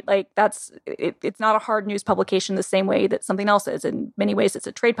primarily, right? Like it's not a hard news publication the same way that something else is. In many ways, it's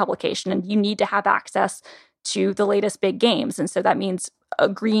a trade publication, and you need to have access to the latest big games. And so that means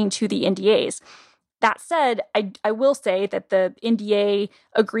agreeing to the NDAs. That said, I will say that the NDA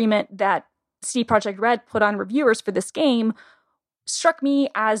agreement that CD Projekt Red put on reviewers for this game struck me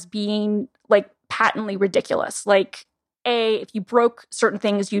as being like patently ridiculous. Like, if you broke certain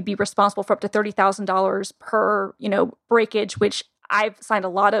things, you'd be responsible for up to $30,000 per, breakage, which I've signed a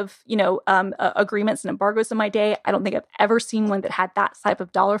lot of, agreements and embargoes in my day. I don't think I've ever seen one that had that type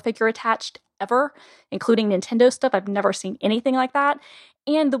of dollar figure attached ever, including Nintendo stuff. I've never seen anything like that.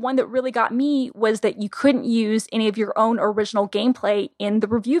 And the one that really got me was that you couldn't use any of your own original gameplay in the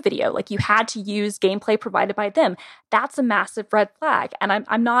review video. Like, you had to use gameplay provided by them. That's a massive red flag. And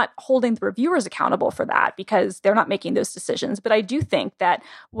I'm not holding the reviewers accountable for that because they're not making those decisions. But I do think that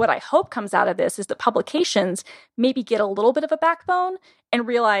what I hope comes out of this is that publications maybe get a little bit of a backbone and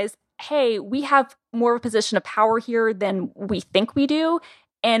realize, hey, we have more of a position of power here than we think we do.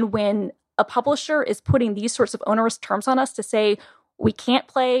 And when a publisher is putting these sorts of onerous terms on us to say, we can't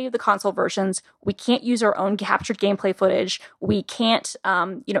play the console versions. We can't use our own captured gameplay footage. We can't,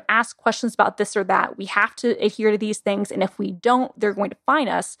 ask questions about this or that. We have to adhere to these things, and if we don't, they're going to fine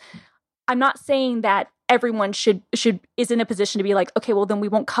us. I'm not saying that everyone is in a position to be like, okay, well then we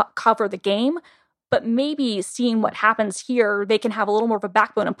won't cover the game. But maybe seeing what happens here, they can have a little more of a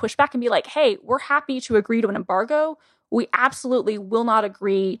backbone and push back and be like, hey, we're happy to agree to an embargo. We absolutely will not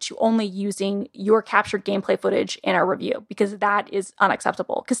agree to only using your captured gameplay footage in our review because that is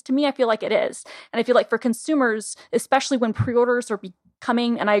unacceptable. Because to me, I feel like it is. And I feel like for consumers, especially when pre-orders are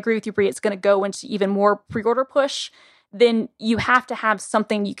becoming, and I agree with you, Brie, it's going to go into even more pre-order push, then you have to have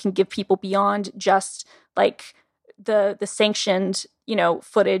something you can give people beyond just like the sanctioned,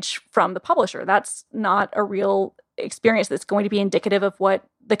 footage from the publisher. That's not a real experience that's going to be indicative of what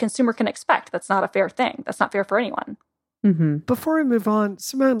the consumer can expect. That's not a fair thing. That's not fair for anyone. Mm-hmm. Before we move on,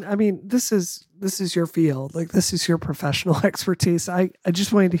 Simone, I mean, this is your field. Like, this is your professional expertise. I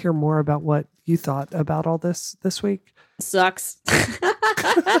just wanted to hear more about what you thought about all this week. Sucks.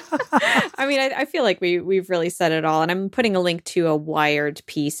 I mean, I feel like we've really said it all, and I'm putting a link to a Wired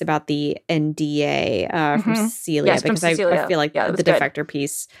piece about the NDA from Celia, because I feel like the Defector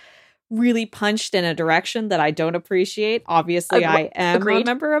piece really punched in a direction that I don't appreciate. Obviously, I am a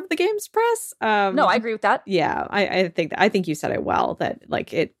member of the Games Press. No, I agree with that. Yeah, I think you said it well, that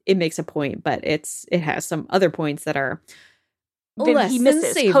like it makes a point, but it has some other points that are less than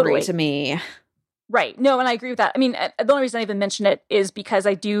savory to me. Right. No, and I agree with that. I mean, the only reason I even mention it is because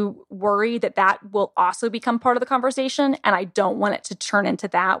I do worry that will also become part of the conversation, and I don't want it to turn into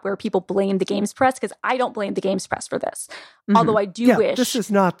that where people blame the Games Press, because I don't blame the Games Press for this. Mm-hmm. Although I do wish... this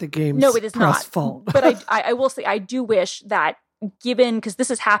is not the Games Press fault. But I will say, I do wish that given, because this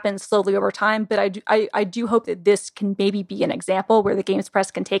has happened slowly over time, but I do hope that this can maybe be an example where the Games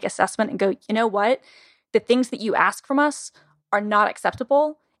Press can take assessment and go, you know what? The things that you ask from us are not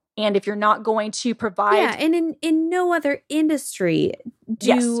acceptable. And if you're not going to provide... Yeah, and in no other industry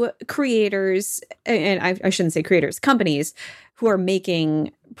do creators, and I shouldn't say creators, companies who are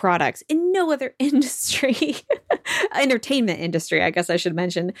making products, in no other industry, entertainment industry, I guess I should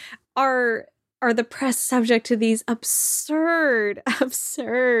mention, are the press subject to these absurd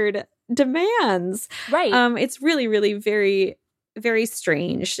demands. Right. It's really, really very... very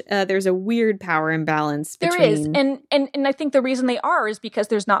strange. There's a weird power imbalance between... There is, and I think the reason they are is because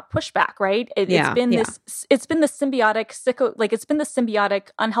there's not pushback, right? It's been the symbiotic,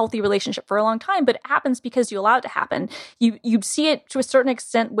 unhealthy relationship for a long time, but it happens because you allow it to happen. You see it to a certain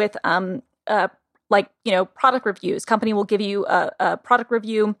extent with product reviews. Company will give you a product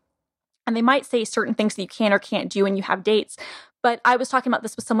review, and they might say certain things that you can or can't do, and you have dates. But I was talking about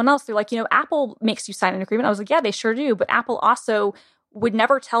this with someone else. They're like, Apple makes you sign an agreement. I was like, yeah, they sure do. But Apple also would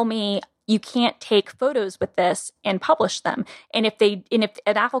never tell me you can't take photos with this and publish them. And if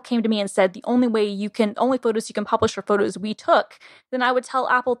Apple came to me and said the only photos you can publish are photos we took, then I would tell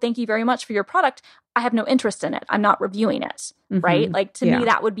Apple, thank you very much for your product. I have no interest in it. I'm not reviewing it. Mm-hmm. Right? Like, to me,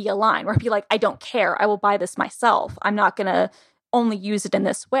 that would be a line where I'd be like, I don't care. I will buy this myself. I'm not going to only use it in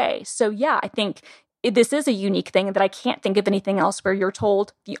this way. So yeah, I think this is a unique thing that I can't think of anything else where you're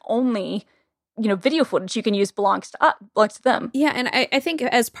told the only, video footage you can use belongs to them. Yeah, and I think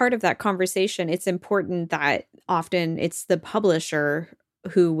as part of that conversation, it's important that often it's the publisher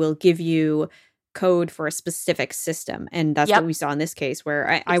who will give you code for a specific system. And that's what we saw in this case,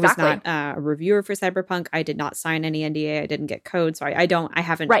 where I was not a reviewer for Cyberpunk. I did not sign any NDA. I didn't get code. So I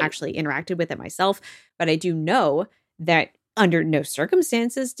haven't actually interacted with it myself. But I do know that under no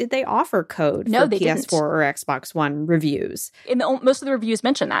circumstances did they offer code No, for they PS4 didn't. or Xbox One reviews. And most of the reviews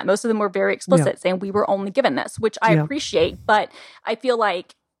mentioned that. Most of them were very explicit, saying we were only given this, which I appreciate. But I feel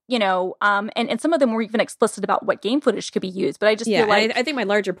like, and some of them were even explicit about what game footage could be used. But I just feel like... I think my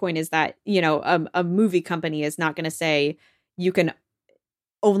larger point is that, a movie company is not going to say you can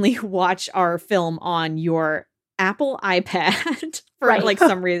only watch our film on your Apple iPad for like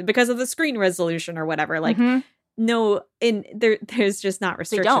some reason because of the screen resolution or whatever. Like, no, there's just not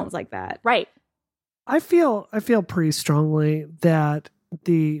restrictions like that. Right. I feel pretty strongly that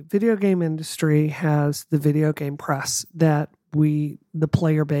the video game industry has the video game press that the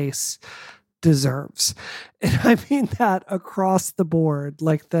player base deserves. And I mean that across the board.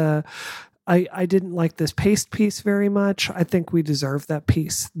 Like I didn't like this Paste piece very much. I think we deserve that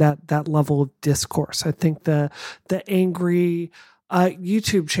piece, that level of discourse. I think the angry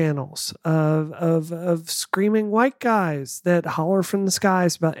YouTube channels of screaming white guys that holler from the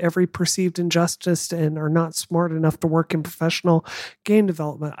skies about every perceived injustice and are not smart enough to work in professional game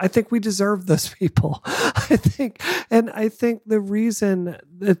development. I think we deserve those people. I think the reason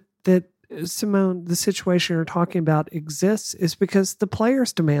that Simone, the situation you're talking about exists is because the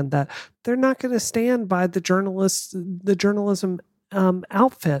players demand that. They're not going to stand by the journalism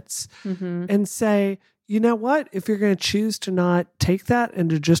outfits and say, you know what? If you're going to choose to not take that and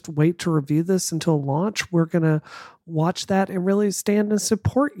to just wait to review this until launch, we're going to watch that and really stand and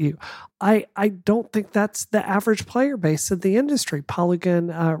support you. I don't think that's the average player base of the industry. Polygon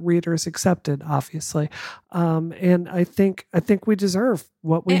readers accepted, obviously. And I think we deserve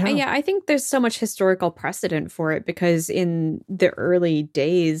what we have. Yeah, I think there's so much historical precedent for it because in the early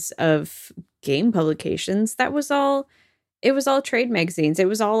days of game publications, it was all trade magazines. It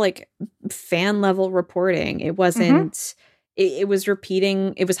was all like fan level reporting. It wasn't, it was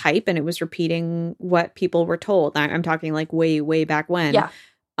repeating, it was hype and it was repeating what people were told. I'm talking like way, way back when. Yeah.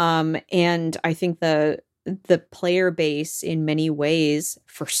 And I think the player base in many ways,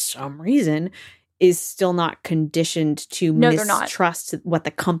 for some reason, is still not conditioned to mistrust what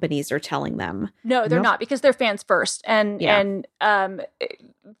the companies are telling them. No, they're not, because they're fans first. And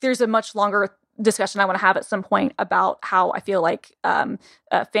there's a much longer discussion I want to have at some point about how I feel like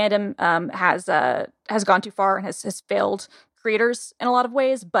fandom has gone too far and has failed creators in a lot of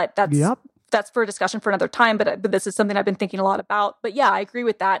ways. But that's for a discussion for another time. But this is something I've been thinking a lot about. But yeah, I agree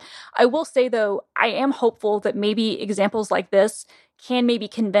with that. I will say, though, I am hopeful that maybe examples like this can maybe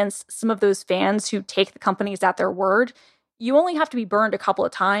convince some of those fans who take the companies at their word. You only have to be burned a couple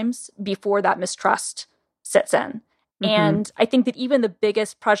of times before that mistrust sets in. And I think that even the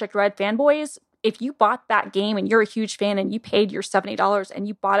biggest Project Red fanboys, if you bought that game and you're a huge fan and you paid your $70 and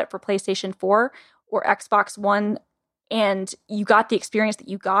you bought it for PlayStation 4 or Xbox One and you got the experience that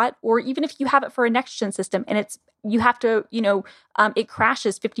you got, or even if you have it for a next-gen system and you have to, it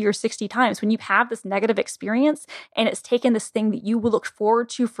crashes 50 or 60 times, when you have this negative experience and it's taken this thing that you will look forward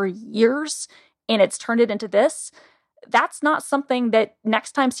to for years and it's turned it into this, that's not something that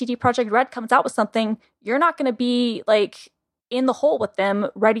next time CD Projekt Red comes out with something, you're not going to be like in the hole with them,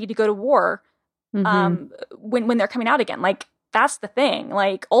 ready to go to war when they're coming out again. Like, that's the thing.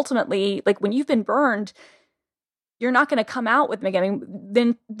 Like, ultimately, like when you've been burned, you're not going to come out with, again,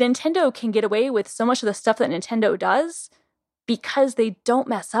 then Nintendo can get away with so much of the stuff that Nintendo does because they don't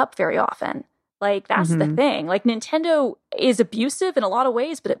mess up very often. Like, that's the thing. Like, Nintendo is abusive in a lot of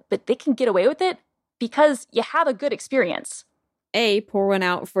ways, but they can get away with it because you have a good experience. Pour one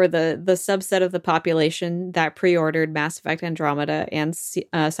out for the subset of the population that pre-ordered Mass Effect Andromeda and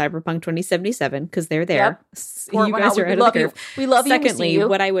Cyberpunk 2077, because they're there. Yep. You guys are ahead of the curve. We love you. Secondly,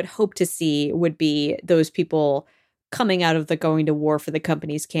 what I would hope to see would be those people coming out of the going to war for the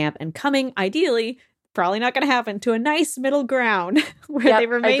company's camp and coming, ideally, probably not going to happen, to a nice middle ground where they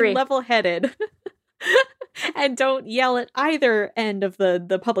remain level-headed. And don't yell at either end of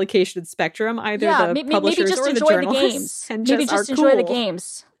the publication spectrum, either the publishers maybe just or the journalists. Maybe just enjoy the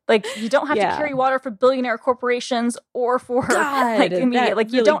games. Like, you don't have to carry water for billionaire corporations or for media.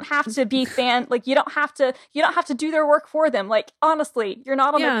 Like, you don't have to be you don't have to do their work for them. Like, honestly, you're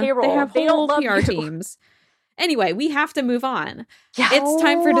not on their payroll. They have don't love PR you. teams. Anyway, we have to move on. Yeah. It's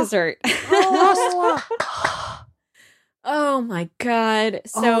time for dessert. Oh my God.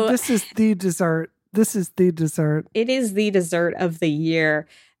 So this is the dessert. This is the dessert. It is the dessert of the year.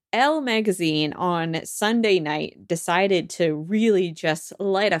 Elle Magazine on Sunday night decided to really just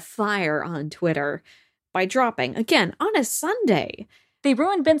light a fire on Twitter by dropping, again, on a Sunday. They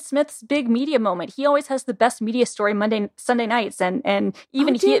ruined Ben Smith's big media moment. He always has the best media story Sunday nights, and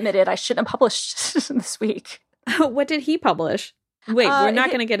even he admitted I shouldn't have published this week. What did he publish? Wait, we're not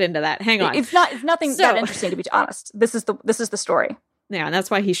going to get into that. Hang on. It's nothing that interesting, to be honest. This is the story. Yeah, and that's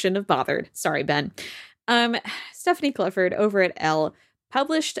why he shouldn't have bothered. Sorry, Ben. Stephanie Clifford over at Elle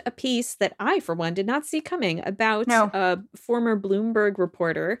published a piece that I, for one, did not see coming about a former Bloomberg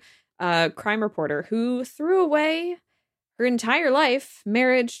reporter, crime reporter, who threw away her entire life,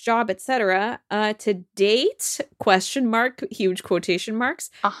 marriage, job, etc. To date, ? Huge quotation marks.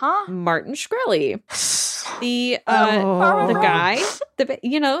 Martin Shkreli, the guy,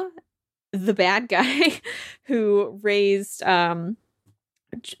 the bad guy who raised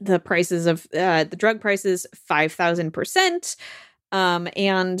the prices of the drug prices 5,000%.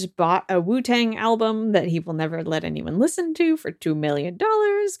 And bought a Wu-Tang album that he will never let anyone listen to for $2 million,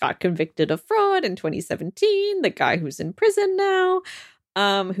 got convicted of fraud in 2017, the guy who's in prison now,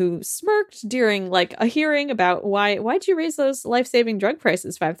 who smirked during like a hearing about why'd you raise those life-saving drug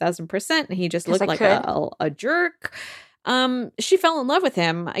prices 5,000%? And he just looked like a jerk. She fell in love with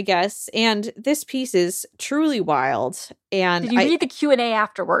him, I guess, and this piece is truly wild. And did you read the Q&A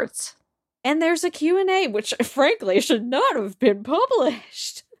afterwards? And there's a Q&A, which frankly should not have been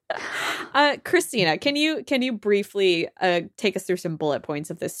published. Christina, can you briefly take us through some bullet points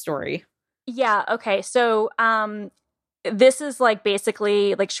of this story? Yeah. Okay. So this is like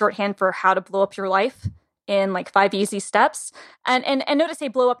basically like shorthand for how to blow up your life in like 5 easy steps. And notice say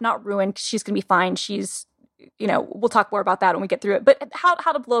blow up, not ruin. She's going to be fine. She's, we'll talk more about that when we get through it. But how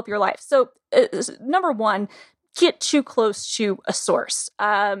to blow up your life. So number one, get too close to a source.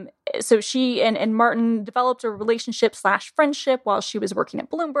 So she and Martin developed a relationship / friendship while she was working at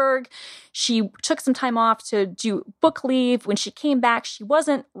Bloomberg. She took some time off to do book leave. When she came back, she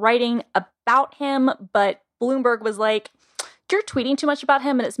wasn't writing about him, but Bloomberg was like, you're tweeting too much about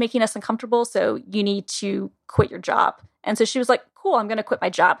him and it's making us uncomfortable, so you need to quit your job. And so she was like, cool, I'm going to quit my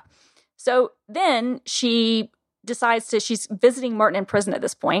job. So then she decides she's visiting Martin in prison at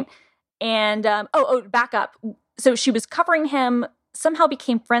this point. And, back up. So she was covering him, somehow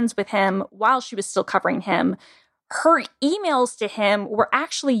became friends with him while she was still covering him. Her emails to him were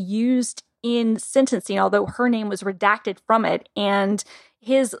actually used in sentencing, although her name was redacted from it. And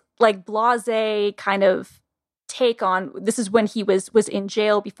his like blasé kind of take on this is when he was in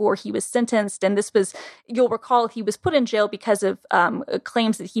jail before he was sentenced. And this was, you'll recall, he was put in jail because of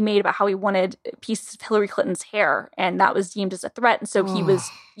claims that he made about how he wanted pieces of Hillary Clinton's hair, and that was deemed as a threat. And so he was,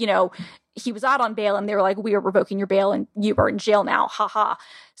 he was out on bail, and they were like, we are revoking your bail and you are in jail now. Ha ha.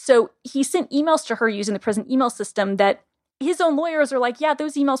 So he sent emails to her using the prison email system that his own lawyers are like, yeah,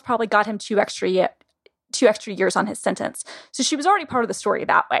 those emails probably got him 2 extra years on his sentence. So she was already part of the story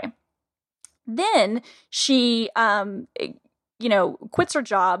that way. Then she, quits her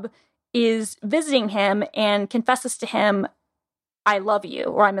job, is visiting him and confesses to him, I love you,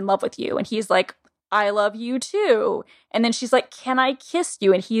 or I'm in love with you. And he's like, I love you too. And then she's like, can I kiss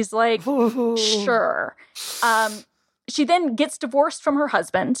you? And he's like, sure. She then gets divorced from her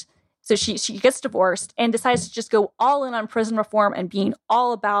husband. So she gets divorced and decides to just go all in on prison reform and being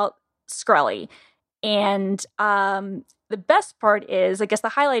all about Shkreli. And the best part is, I guess the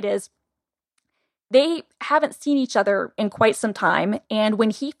highlight is, they haven't seen each other in quite some time. And when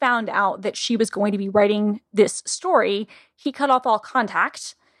he found out that she was going to be writing this story, he cut off all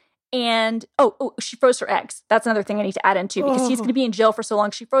contact. And, she froze her eggs. That's another thing I need to add into, because he's going to be in jail for so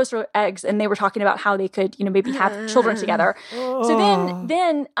long. She froze her eggs, and they were talking about how they could, maybe have children together. So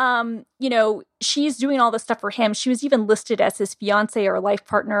then, she's doing all this stuff for him. She was even listed as his fiance or life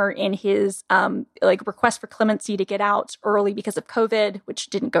partner in his, request for clemency to get out early because of COVID, which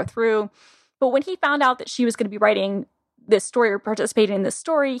didn't go through. But when he found out that she was going to be writing this story or participating in this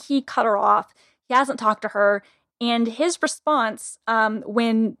story, he cut her off. He hasn't talked to her. And his response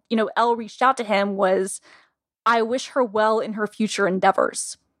when, Elle reached out to him was, I wish her well in her future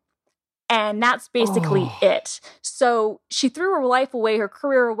endeavors. And that's basically it. So she threw her life away, her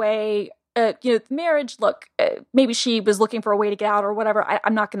career away. The marriage, maybe she was looking for a way to get out or whatever.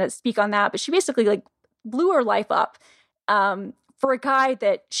 I'm not going to speak on that. But she basically blew her life up for a guy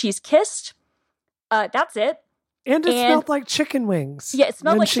that she's kissed. That's it. And it smelled like chicken wings. Yeah, it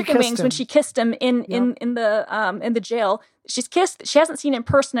smelled like chicken wings when she kissed him in the jail. She's kissed. She hasn't seen in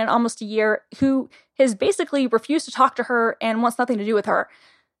person in almost a year. Who has basically refused to talk to her and wants nothing to do with her.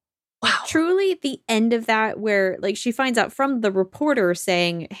 Wow. Truly, the end of that, where she finds out from the reporter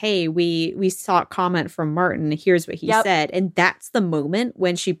saying, "Hey, we saw a comment from Martin. Here's what he said," and that's the moment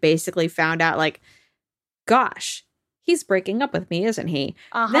when she basically found out, gosh, he's breaking up with me, isn't he?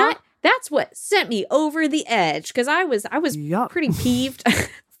 That's what sent me over the edge, because I was pretty peeved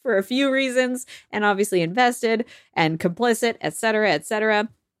for a few reasons, and obviously invested and complicit, etc., etc.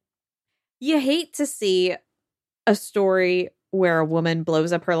 You hate to see a story where a woman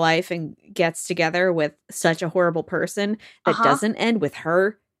blows up her life and gets together with such a horrible person that doesn't end with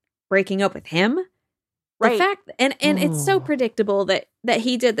her breaking up with him. Right. The fact, and it's so predictable that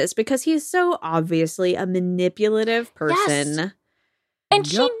he did this because he's so obviously a manipulative person. Yes. And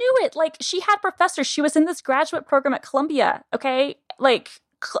she knew it. Like, she had professors. She was in this graduate program at Columbia. Okay, like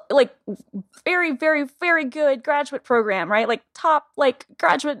very, very, very good graduate program, right? Like top like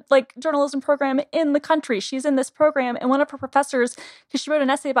graduate like journalism program in the country. She's in this program, and one of her professors, because she wrote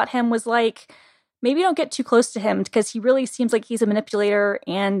an essay about him, was like, maybe don't get too close to him because he really seems like he's a manipulator,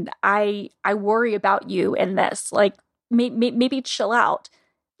 and I worry about you in this. Like, maybe chill out.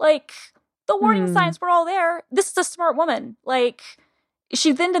 Like, the warning signs were all there. This is a smart woman. Like,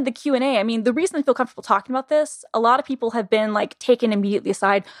 she then did the Q&A. I mean, the reason I feel comfortable talking about this, a lot of people have been like taken immediately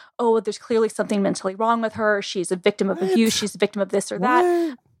aside. Oh, there's clearly something mentally wrong with her. She's a victim of abuse. She's a victim of this or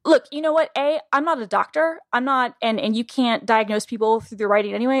that. Look, you know what? I'm not a doctor. I'm not, and you can't diagnose people through their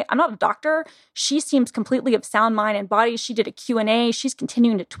writing anyway. I'm not a doctor. She seems completely of sound mind and body. She did a Q&A. She's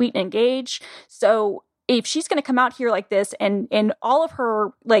continuing to tweet and engage. So if she's going to come out here like this and all of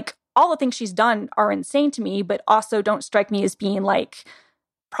her, like, all the things she's done are insane to me, but also don't strike me as being like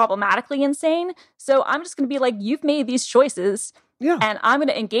problematically insane. So I'm just going to be like, you've made these choices, and I'm going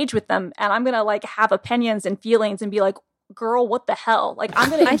to engage with them, and I'm going to like have opinions and feelings and be like, girl, what the hell? Like, I'm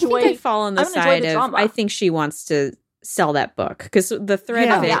going to enjoy. I think I fall on the side of, I think she wants to sell that book because the thread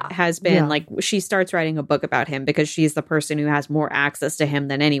of it has been like, she starts writing a book about him because she's the person who has more access to him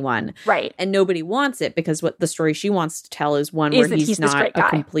than anyone. Right. And nobody wants it because what the story she wants to tell is one where he's not a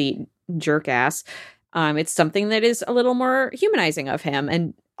complete jerk ass. It's something that is a little more humanizing of him.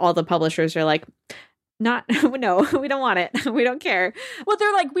 And all the publishers are like, no, we don't want it. We don't care. Well,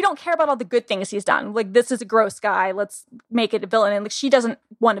 they're like, we don't care about all the good things he's done. Like, this is a gross guy. Let's make it a villain. And like, she doesn't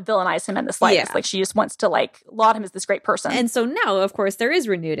want to villainize him in the slightest. Yeah. Like, she just wants to like laud him as this great person. And so now, of course, there is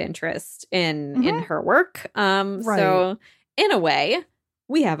renewed interest in her work. So in a way,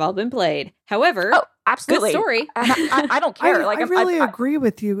 we have all been played. However, absolutely. Good story. I don't care. I really agree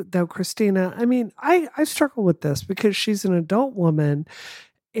with you, though, Christina. I mean, I struggle with this because she's an adult woman,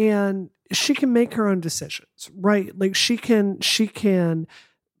 and she can make her own decisions, right? Like, she can date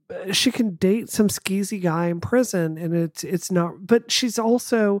some skeezy guy in prison, and it's not. But she's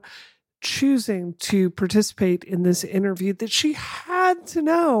also choosing to participate in this interview that she had to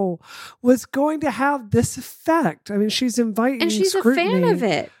know was going to have this effect. I mean, she's inviting and she's scrutiny. a fan of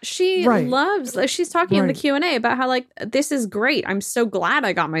it. She loves, like, she's talking in the Q&A about how, like, this is great. I'm so glad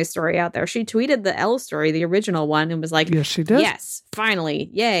I got my story out there. She tweeted the Elle story, the original one, and was like, yes, she did. Yes, finally.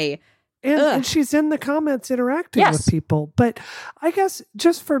 Yay. And she's in the comments interacting with people. But I guess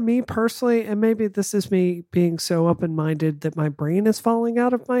just for me personally, and maybe this is me being so open-minded that my brain is falling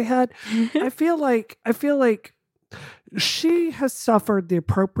out of my head, I feel like she has suffered the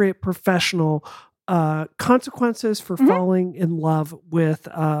appropriate professional consequences for falling in love with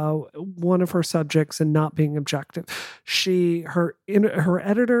one of her subjects and not being objective. Her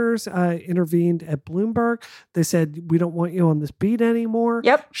editors intervened at Bloomberg. They said, we don't want you on this beat anymore.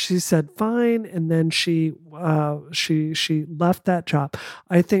 Yep. She said fine, and then she left that job.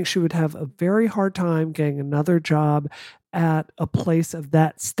 I think she would have a very hard time getting another job at a place of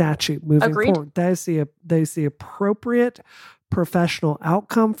that statute moving forward. That is the appropriate professional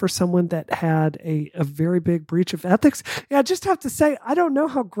outcome for someone that had a very big breach of ethics. Yeah, I just have to say, I don't know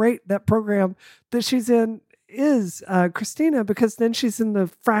how great that program that she's in is, Christina, because then she's in the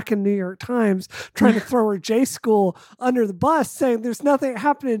fracking New York Times trying to throw her J school under the bus, saying there's nothing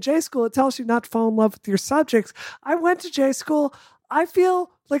happening in J school. It tells you not to fall in love with your subjects. I went to J school. I feel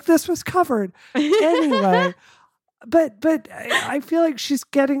like this was covered. Anyway. But I feel like she's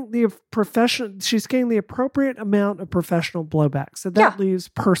getting the appropriate amount of professional blowback. So that leaves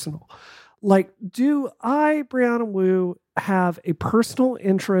personal. Like, do I, Brianna Wu, have a personal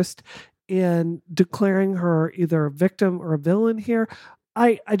interest in declaring her either a victim or a villain here?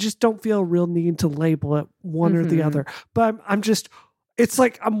 I just don't feel a real need to label it one or the other. But I'm just... It's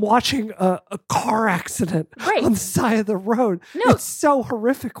like I'm watching a car accident on the side of the road. No. It's so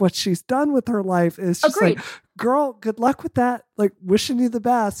horrific what she's done with her life. It's just like, girl, good luck with that. Like, wishing you the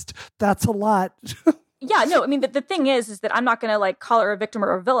best. That's a lot. Yeah, no, I mean, the thing is that I'm not going to like call her a victim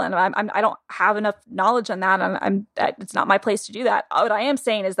or a villain. I don't have enough knowledge on that. It's not my place to do that. What I am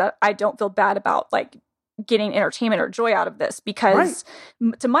saying is that I don't feel bad about like getting entertainment or joy out of this because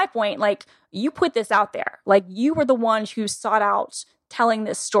to my point, like, you put this out there, like, you were the one who sought out telling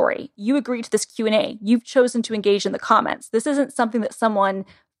this story. You agreed to this Q&A. You've chosen to engage in the comments. This isn't something that someone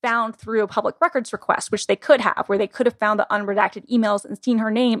found through a public records request, which they could have, where they could have found the unredacted emails and seen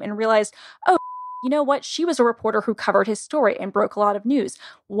her name and realized, oh, you know what? She was a reporter who covered his story and broke a lot of news.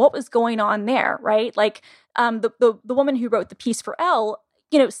 What was going on there, right? Like the woman who wrote the piece for Elle,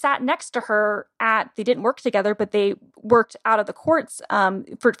 you know, sat next to her they didn't work together, but they worked out of the courts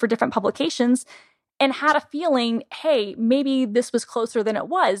for different publications, and had a feeling, hey, maybe this was closer than it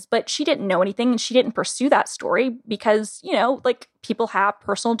was, but she didn't know anything and she didn't pursue that story because, you know, like people have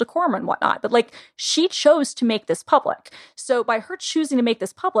personal decorum and whatnot. But like she chose to make this public. So by her choosing to make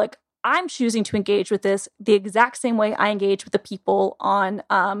this public, I'm choosing to engage with this the exact same way I engage with the people on,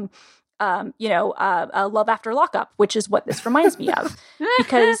 Love After Lockup, which is what this reminds me of.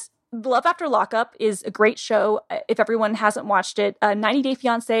 Because Love After Lockup is a great show. If everyone hasn't watched it, 90 Day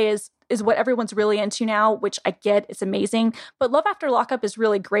Fiancé is what everyone's really into now, which I get. It's amazing. But Love After Lockup is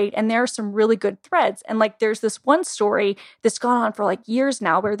really great. And there are some really good threads. And like, there's this one story that's gone on for like years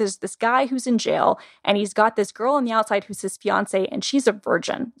now where there's this guy who's in jail and he's got this girl on the outside who's his fiance, and she's a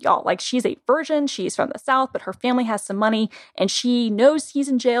virgin, y'all. Like, she's a virgin. She's from the South, but her family has some money and she knows he's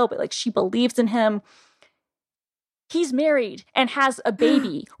in jail, but like she believes in him. He's married and has a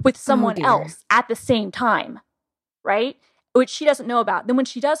baby with someone else at the same time, right? Which she doesn't know about. Then when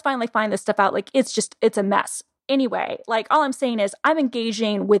she does finally find this stuff out, like it's a mess. Anyway, like all I'm saying is I'm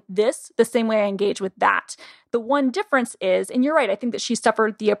engaging with this the same way I engage with that. The one difference is, and you're right, I think that she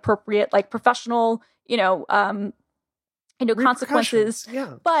suffered the appropriate, like professional, consequences.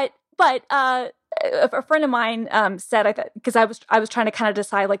 Yeah. But a friend of mine said, because I was trying to kind of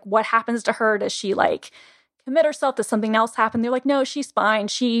decide like what happens to her. Does she like commit herself? Does something else happen? They're like, no, she's fine.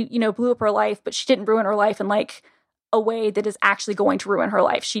 She, blew up her life, but she didn't ruin her life in like a way that is actually going to ruin her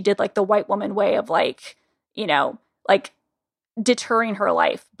life. She did like the white woman way of like, like deterring her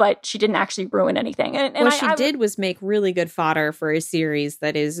life, but she didn't actually ruin anything. And what she did was make really good fodder for a series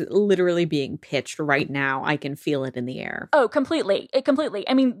that is literally being pitched right now. I can feel it in the air. Oh, completely. Completely.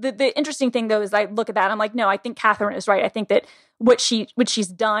 I mean, the interesting thing though, is I look at that, I'm like, no, I think Catherine is right. I think that what she's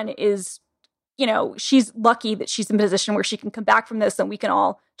done is, she's lucky that she's in a position where she can come back from this and we can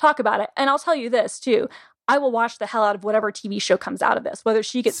all talk about it. And I'll tell you this too. I will watch the hell out of whatever TV show comes out of this, whether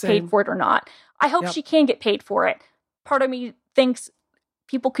she gets paid for it or not. I hope she can get paid for it. Part of me thinks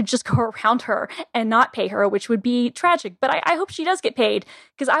people could just go around her and not pay her, which would be tragic. But I hope she does get paid,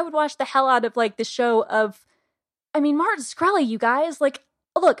 because I would watch the hell out of like the show of, Martin Shkreli, you guys. Like,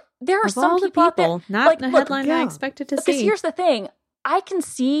 look, there are of some all people out there, not like, a headline I expected to see. Because here's the thing. I can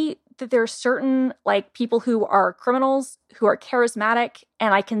see that there are certain like people who are criminals who are charismatic,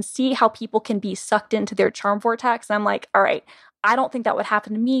 and I can see how people can be sucked into their charm vortex. And I'm like, all right, I don't think that would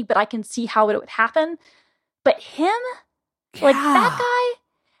happen to me, but I can see how it would happen. But him, like that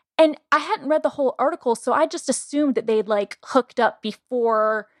guy, and I hadn't read the whole article, so I just assumed that they'd like hooked up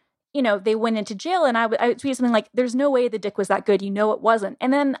before, they went into jail. And I would tweet something like, there's no way the dick was that good. It wasn't.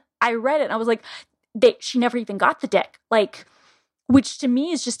 And then I read it and I was like, she never even got the dick. Like, which to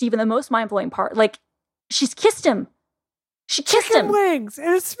me is just even the most mind-blowing part. Like, she's kissed him. She kissed him. Chicken wings.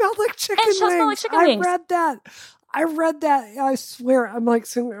 And it smelled like chicken wings. Smelled like chicken wings. I read that. I swear. I'm like,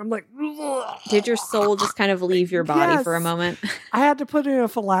 ugh. Did your soul just kind of leave your body for a moment? I had to put it in a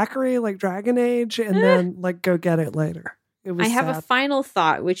phylactery like Dragon Age and then like go get it later. It was I have sad. a final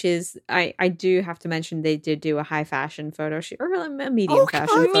thought, which is I do have to mention they did do a high fashion photo shoot, or a medium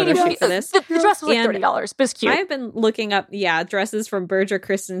fashion photo shoot for this. The dress was like $30, but it's cute. I've been looking up, dresses from Berger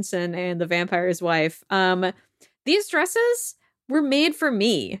Christensen and The Vampire's Wife. These dresses were made for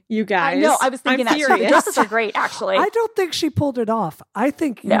me, you guys. I know, I was thinking that too. The dresses are great, actually. I don't think she pulled it off. I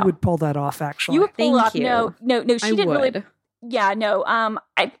think you would pull that off, actually. You would pull it off. You. No, she didn't really. Yeah, no.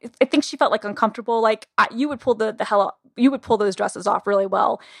 I think she felt like uncomfortable. Like you would pull the hell up. You would pull those dresses off really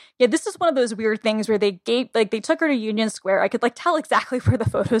well. Yeah, this is one of those weird things where they took her to Union Square. I could like tell exactly where the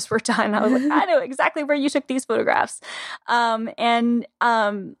photos were done. I was like, I know exactly where you took these photographs. I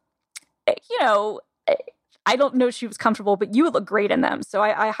don't know if she was comfortable, but you would look great in them. So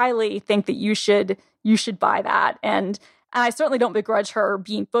I highly think that you should buy that. And I certainly don't begrudge her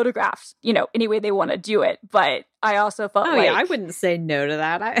being photographed, any way they want to do it. But I also felt I wouldn't say no to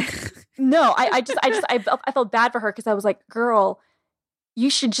that. No, I felt bad for her, because I was like, girl, you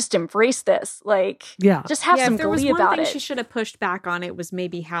should just embrace this. like, just have some glee about it. If there was one thing she should have pushed back on, it was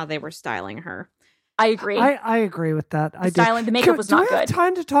maybe how they were styling her. I agree. I agree with that. The makeup was not good. Do we have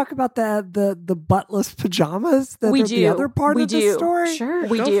time to talk about the buttless pajamas that are the other part of the story? Sure,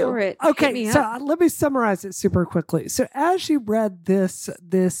 we do. For it. Okay, so let me summarize it super quickly. So as you read this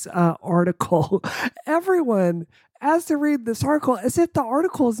article, everyone, as they read this article, as if the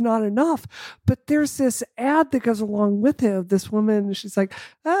article is not enough, but there's this ad that goes along with it of this woman. She's like,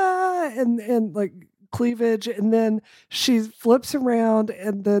 and like cleavage, and then she flips around,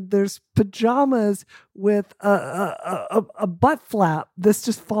 and then there's pajamas with a butt flap that's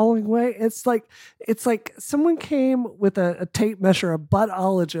just falling away. It's like someone came with a tape measure, a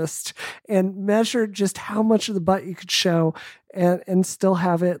buttologist, and measured just how much of the butt you could show, and still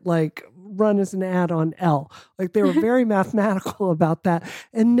have it like run as an ad on Elle. Like they were very mathematical about that.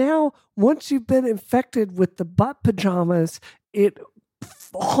 And now, once you've been infected with the butt pajamas, it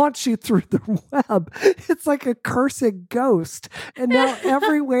haunts you through the web. It's like a cursed ghost. And now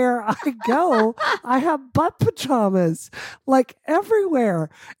everywhere I go, I have butt pajamas, like everywhere.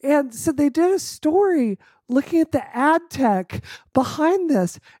 And so they did a story looking at the ad tech behind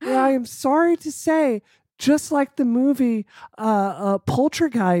this. And I am sorry to say, just like the movie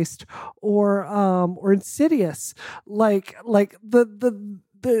Poltergeist or Insidious, like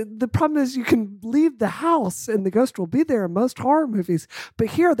the problem is you can leave the house and the ghost will be there in most horror movies. But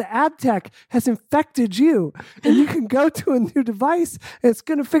here, the ad tech has infected you, and you can go to a new device, and it's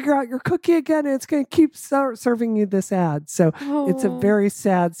going to figure out your cookie again, and it's going to keep serving you this ad. So It's a very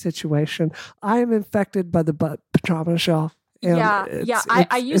sad situation. I am infected by the butt pajama shell.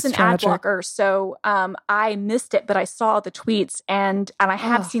 I use an ad blocker, so I missed it, but I saw the tweets, and I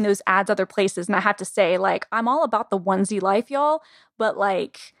have seen those ads other places, and I have to say, like, I'm all about the onesie life, y'all, but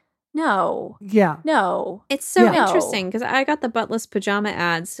like, no. It's so interesting because I got the buttless pajama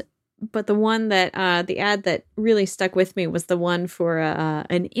ads, but the one that the ad that really stuck with me was the one for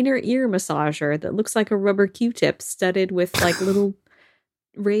an inner ear massager that looks like a rubber Q-tip studded with like little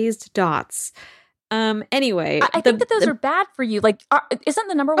raised dots. Anyway, I think that those are bad for you. Like, isn't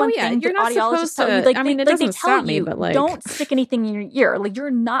the number one thing that audiologists tell you? Like, it doesn't stop me, but like, don't stick anything in your ear. Like, you're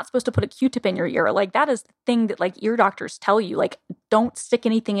not supposed to put a Q-tip in your ear. Like, that is the thing that like ear doctors tell you. Like, don't stick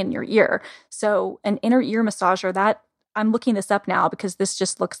anything in your ear. So, an inner ear massager. That I'm looking this up now because this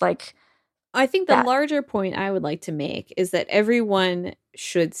just looks like. I think the larger point I would like to make is that everyone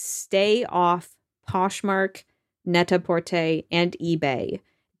should stay off Poshmark, Net-a-Porter, and eBay.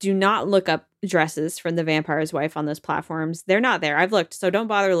 Do not look up dresses from The Vampire's Wife on those platforms. They're not there. I've looked, so don't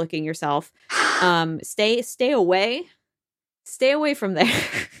bother looking yourself. Stay away. Stay away from there.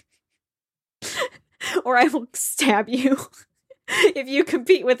 Or I will stab you if you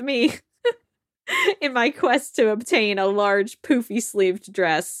compete with me in my quest to obtain a large poofy sleeved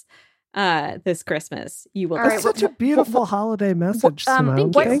dress this Christmas. You will. That's such a beautiful holiday message,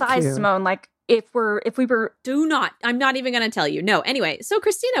 Simone. What size, Simone? Like, if we were do not, I'm not even going to tell you. No. Anyway, so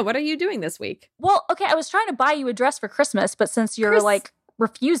Christina, what are you doing this week? Well, okay, I was trying to buy you a dress for Christmas, but since you're like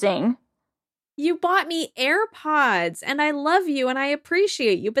refusing. You bought me AirPods, and I love you and I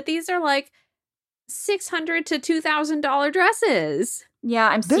appreciate you, but these are like $600 to $2,000 dresses. Yeah,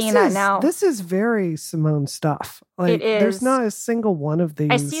 I'm seeing that now. This is very Simone stuff. Like, it is. There's not a single one of these.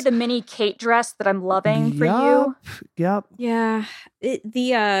 I see the mini Kate dress that I'm loving for you. Yep. Yeah.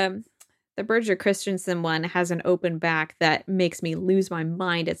 The Berger Christensen one has an open back that makes me lose my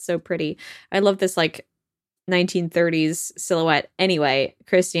mind. It's so pretty. I love this like 1930s silhouette. Anyway,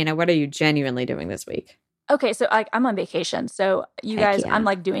 Christina, what are you genuinely doing this week? Okay, so I'm on vacation. So you guys, I'm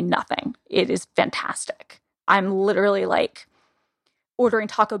like doing nothing. It is fantastic. I'm literally like ordering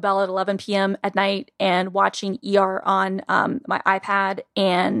Taco Bell at 11 p.m. at night and watching ER on my iPad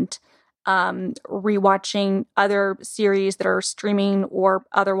and rewatching other series that are streaming or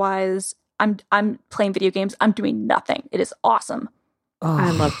otherwise. I'm playing video games. I'm doing nothing. It is awesome. Oh.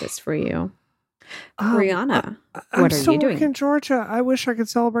 I love this for you. Brianna, what are you doing? I'm still working in Georgia. I wish I could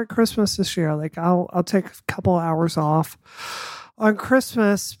celebrate Christmas this year. Like I'll take a couple hours off on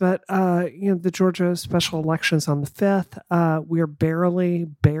Christmas, but the Georgia special elections on the 5th. We are barely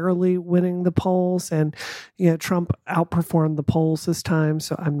winning the polls, and Trump outperformed the polls this time.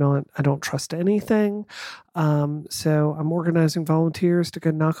 So I don't trust anything. So I'm organizing volunteers to go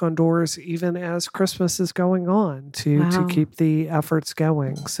knock on doors even as Christmas is going on to keep the efforts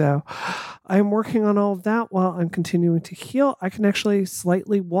going. So I'm working on all of that while I'm continuing to heal. I can actually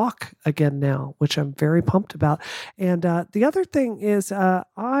slightly walk again now, which I'm very pumped about. And the other thing is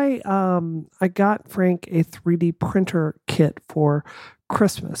I got Frank a 3D printer kit for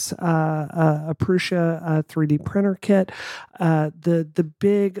Christmas, a Prusa 3D printer kit, the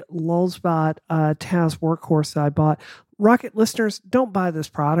big Lulzbot Taz workhorse that I bought. Rocket listeners, don't buy this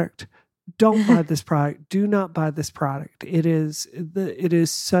product. Don't buy this product. Do not buy this product. It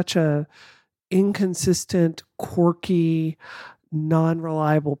is such a inconsistent, quirky,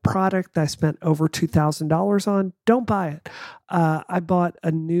 non-reliable product that I spent over $2,000 on. Don't buy it. I bought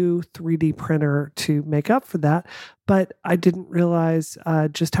a new 3D printer to make up for that, but I didn't realize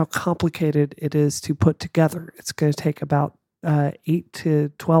just how complicated it is to put together. It's going to take about 8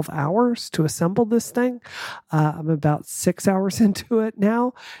 to 12 hours to assemble this thing. I'm about 6 hours into it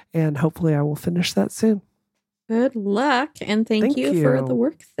now, and hopefully I will finish that soon. Good luck, and thank you for the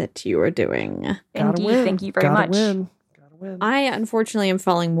work that you are doing. Indeed, thank you very much. Gotta win. I unfortunately am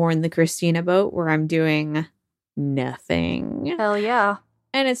falling more in the Christina boat where I'm doing nothing. Hell yeah.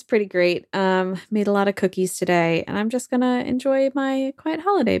 And it's pretty great. Made a lot of cookies today, and I'm just gonna enjoy my quiet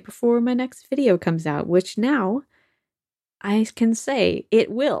holiday before my next video comes out, which now I can say it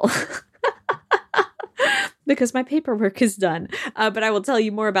will. Because my paperwork is done. But I will tell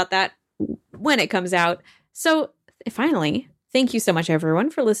you more about that when it comes out. So finally, thank you so much, everyone,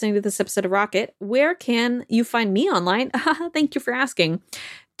 for listening to this episode of Rocket. Where can you find me online? Thank you for asking.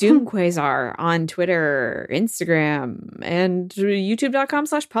 Doom Quasar on Twitter, Instagram, and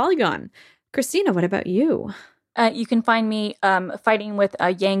youtube.com/Polygon. Christina, what about you? You can find me fighting with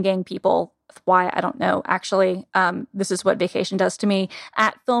Yang Gang people. Why? I don't know, actually. This is what vacation does to me.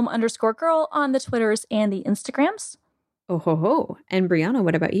 At film_girl on the Twitters and the Instagrams. Oh, ho, ho. And Brianna,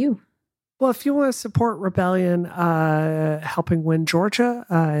 what about you? Well, if you want to support Rebellion, helping win Georgia,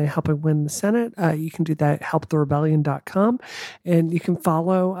 helping win the Senate, you can do that at helptherebellion.com. And you can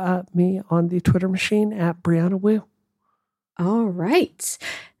follow me on the Twitter machine at Brianna Wu. All right.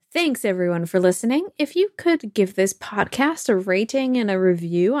 Thanks, everyone, for listening. If you could give this podcast a rating and a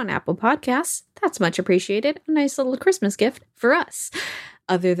review on Apple Podcasts, that's much appreciated. A nice little Christmas gift for us.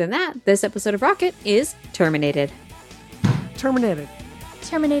 Other than that, this episode of Rocket is terminated. Terminated.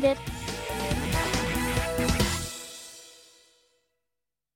 Terminated.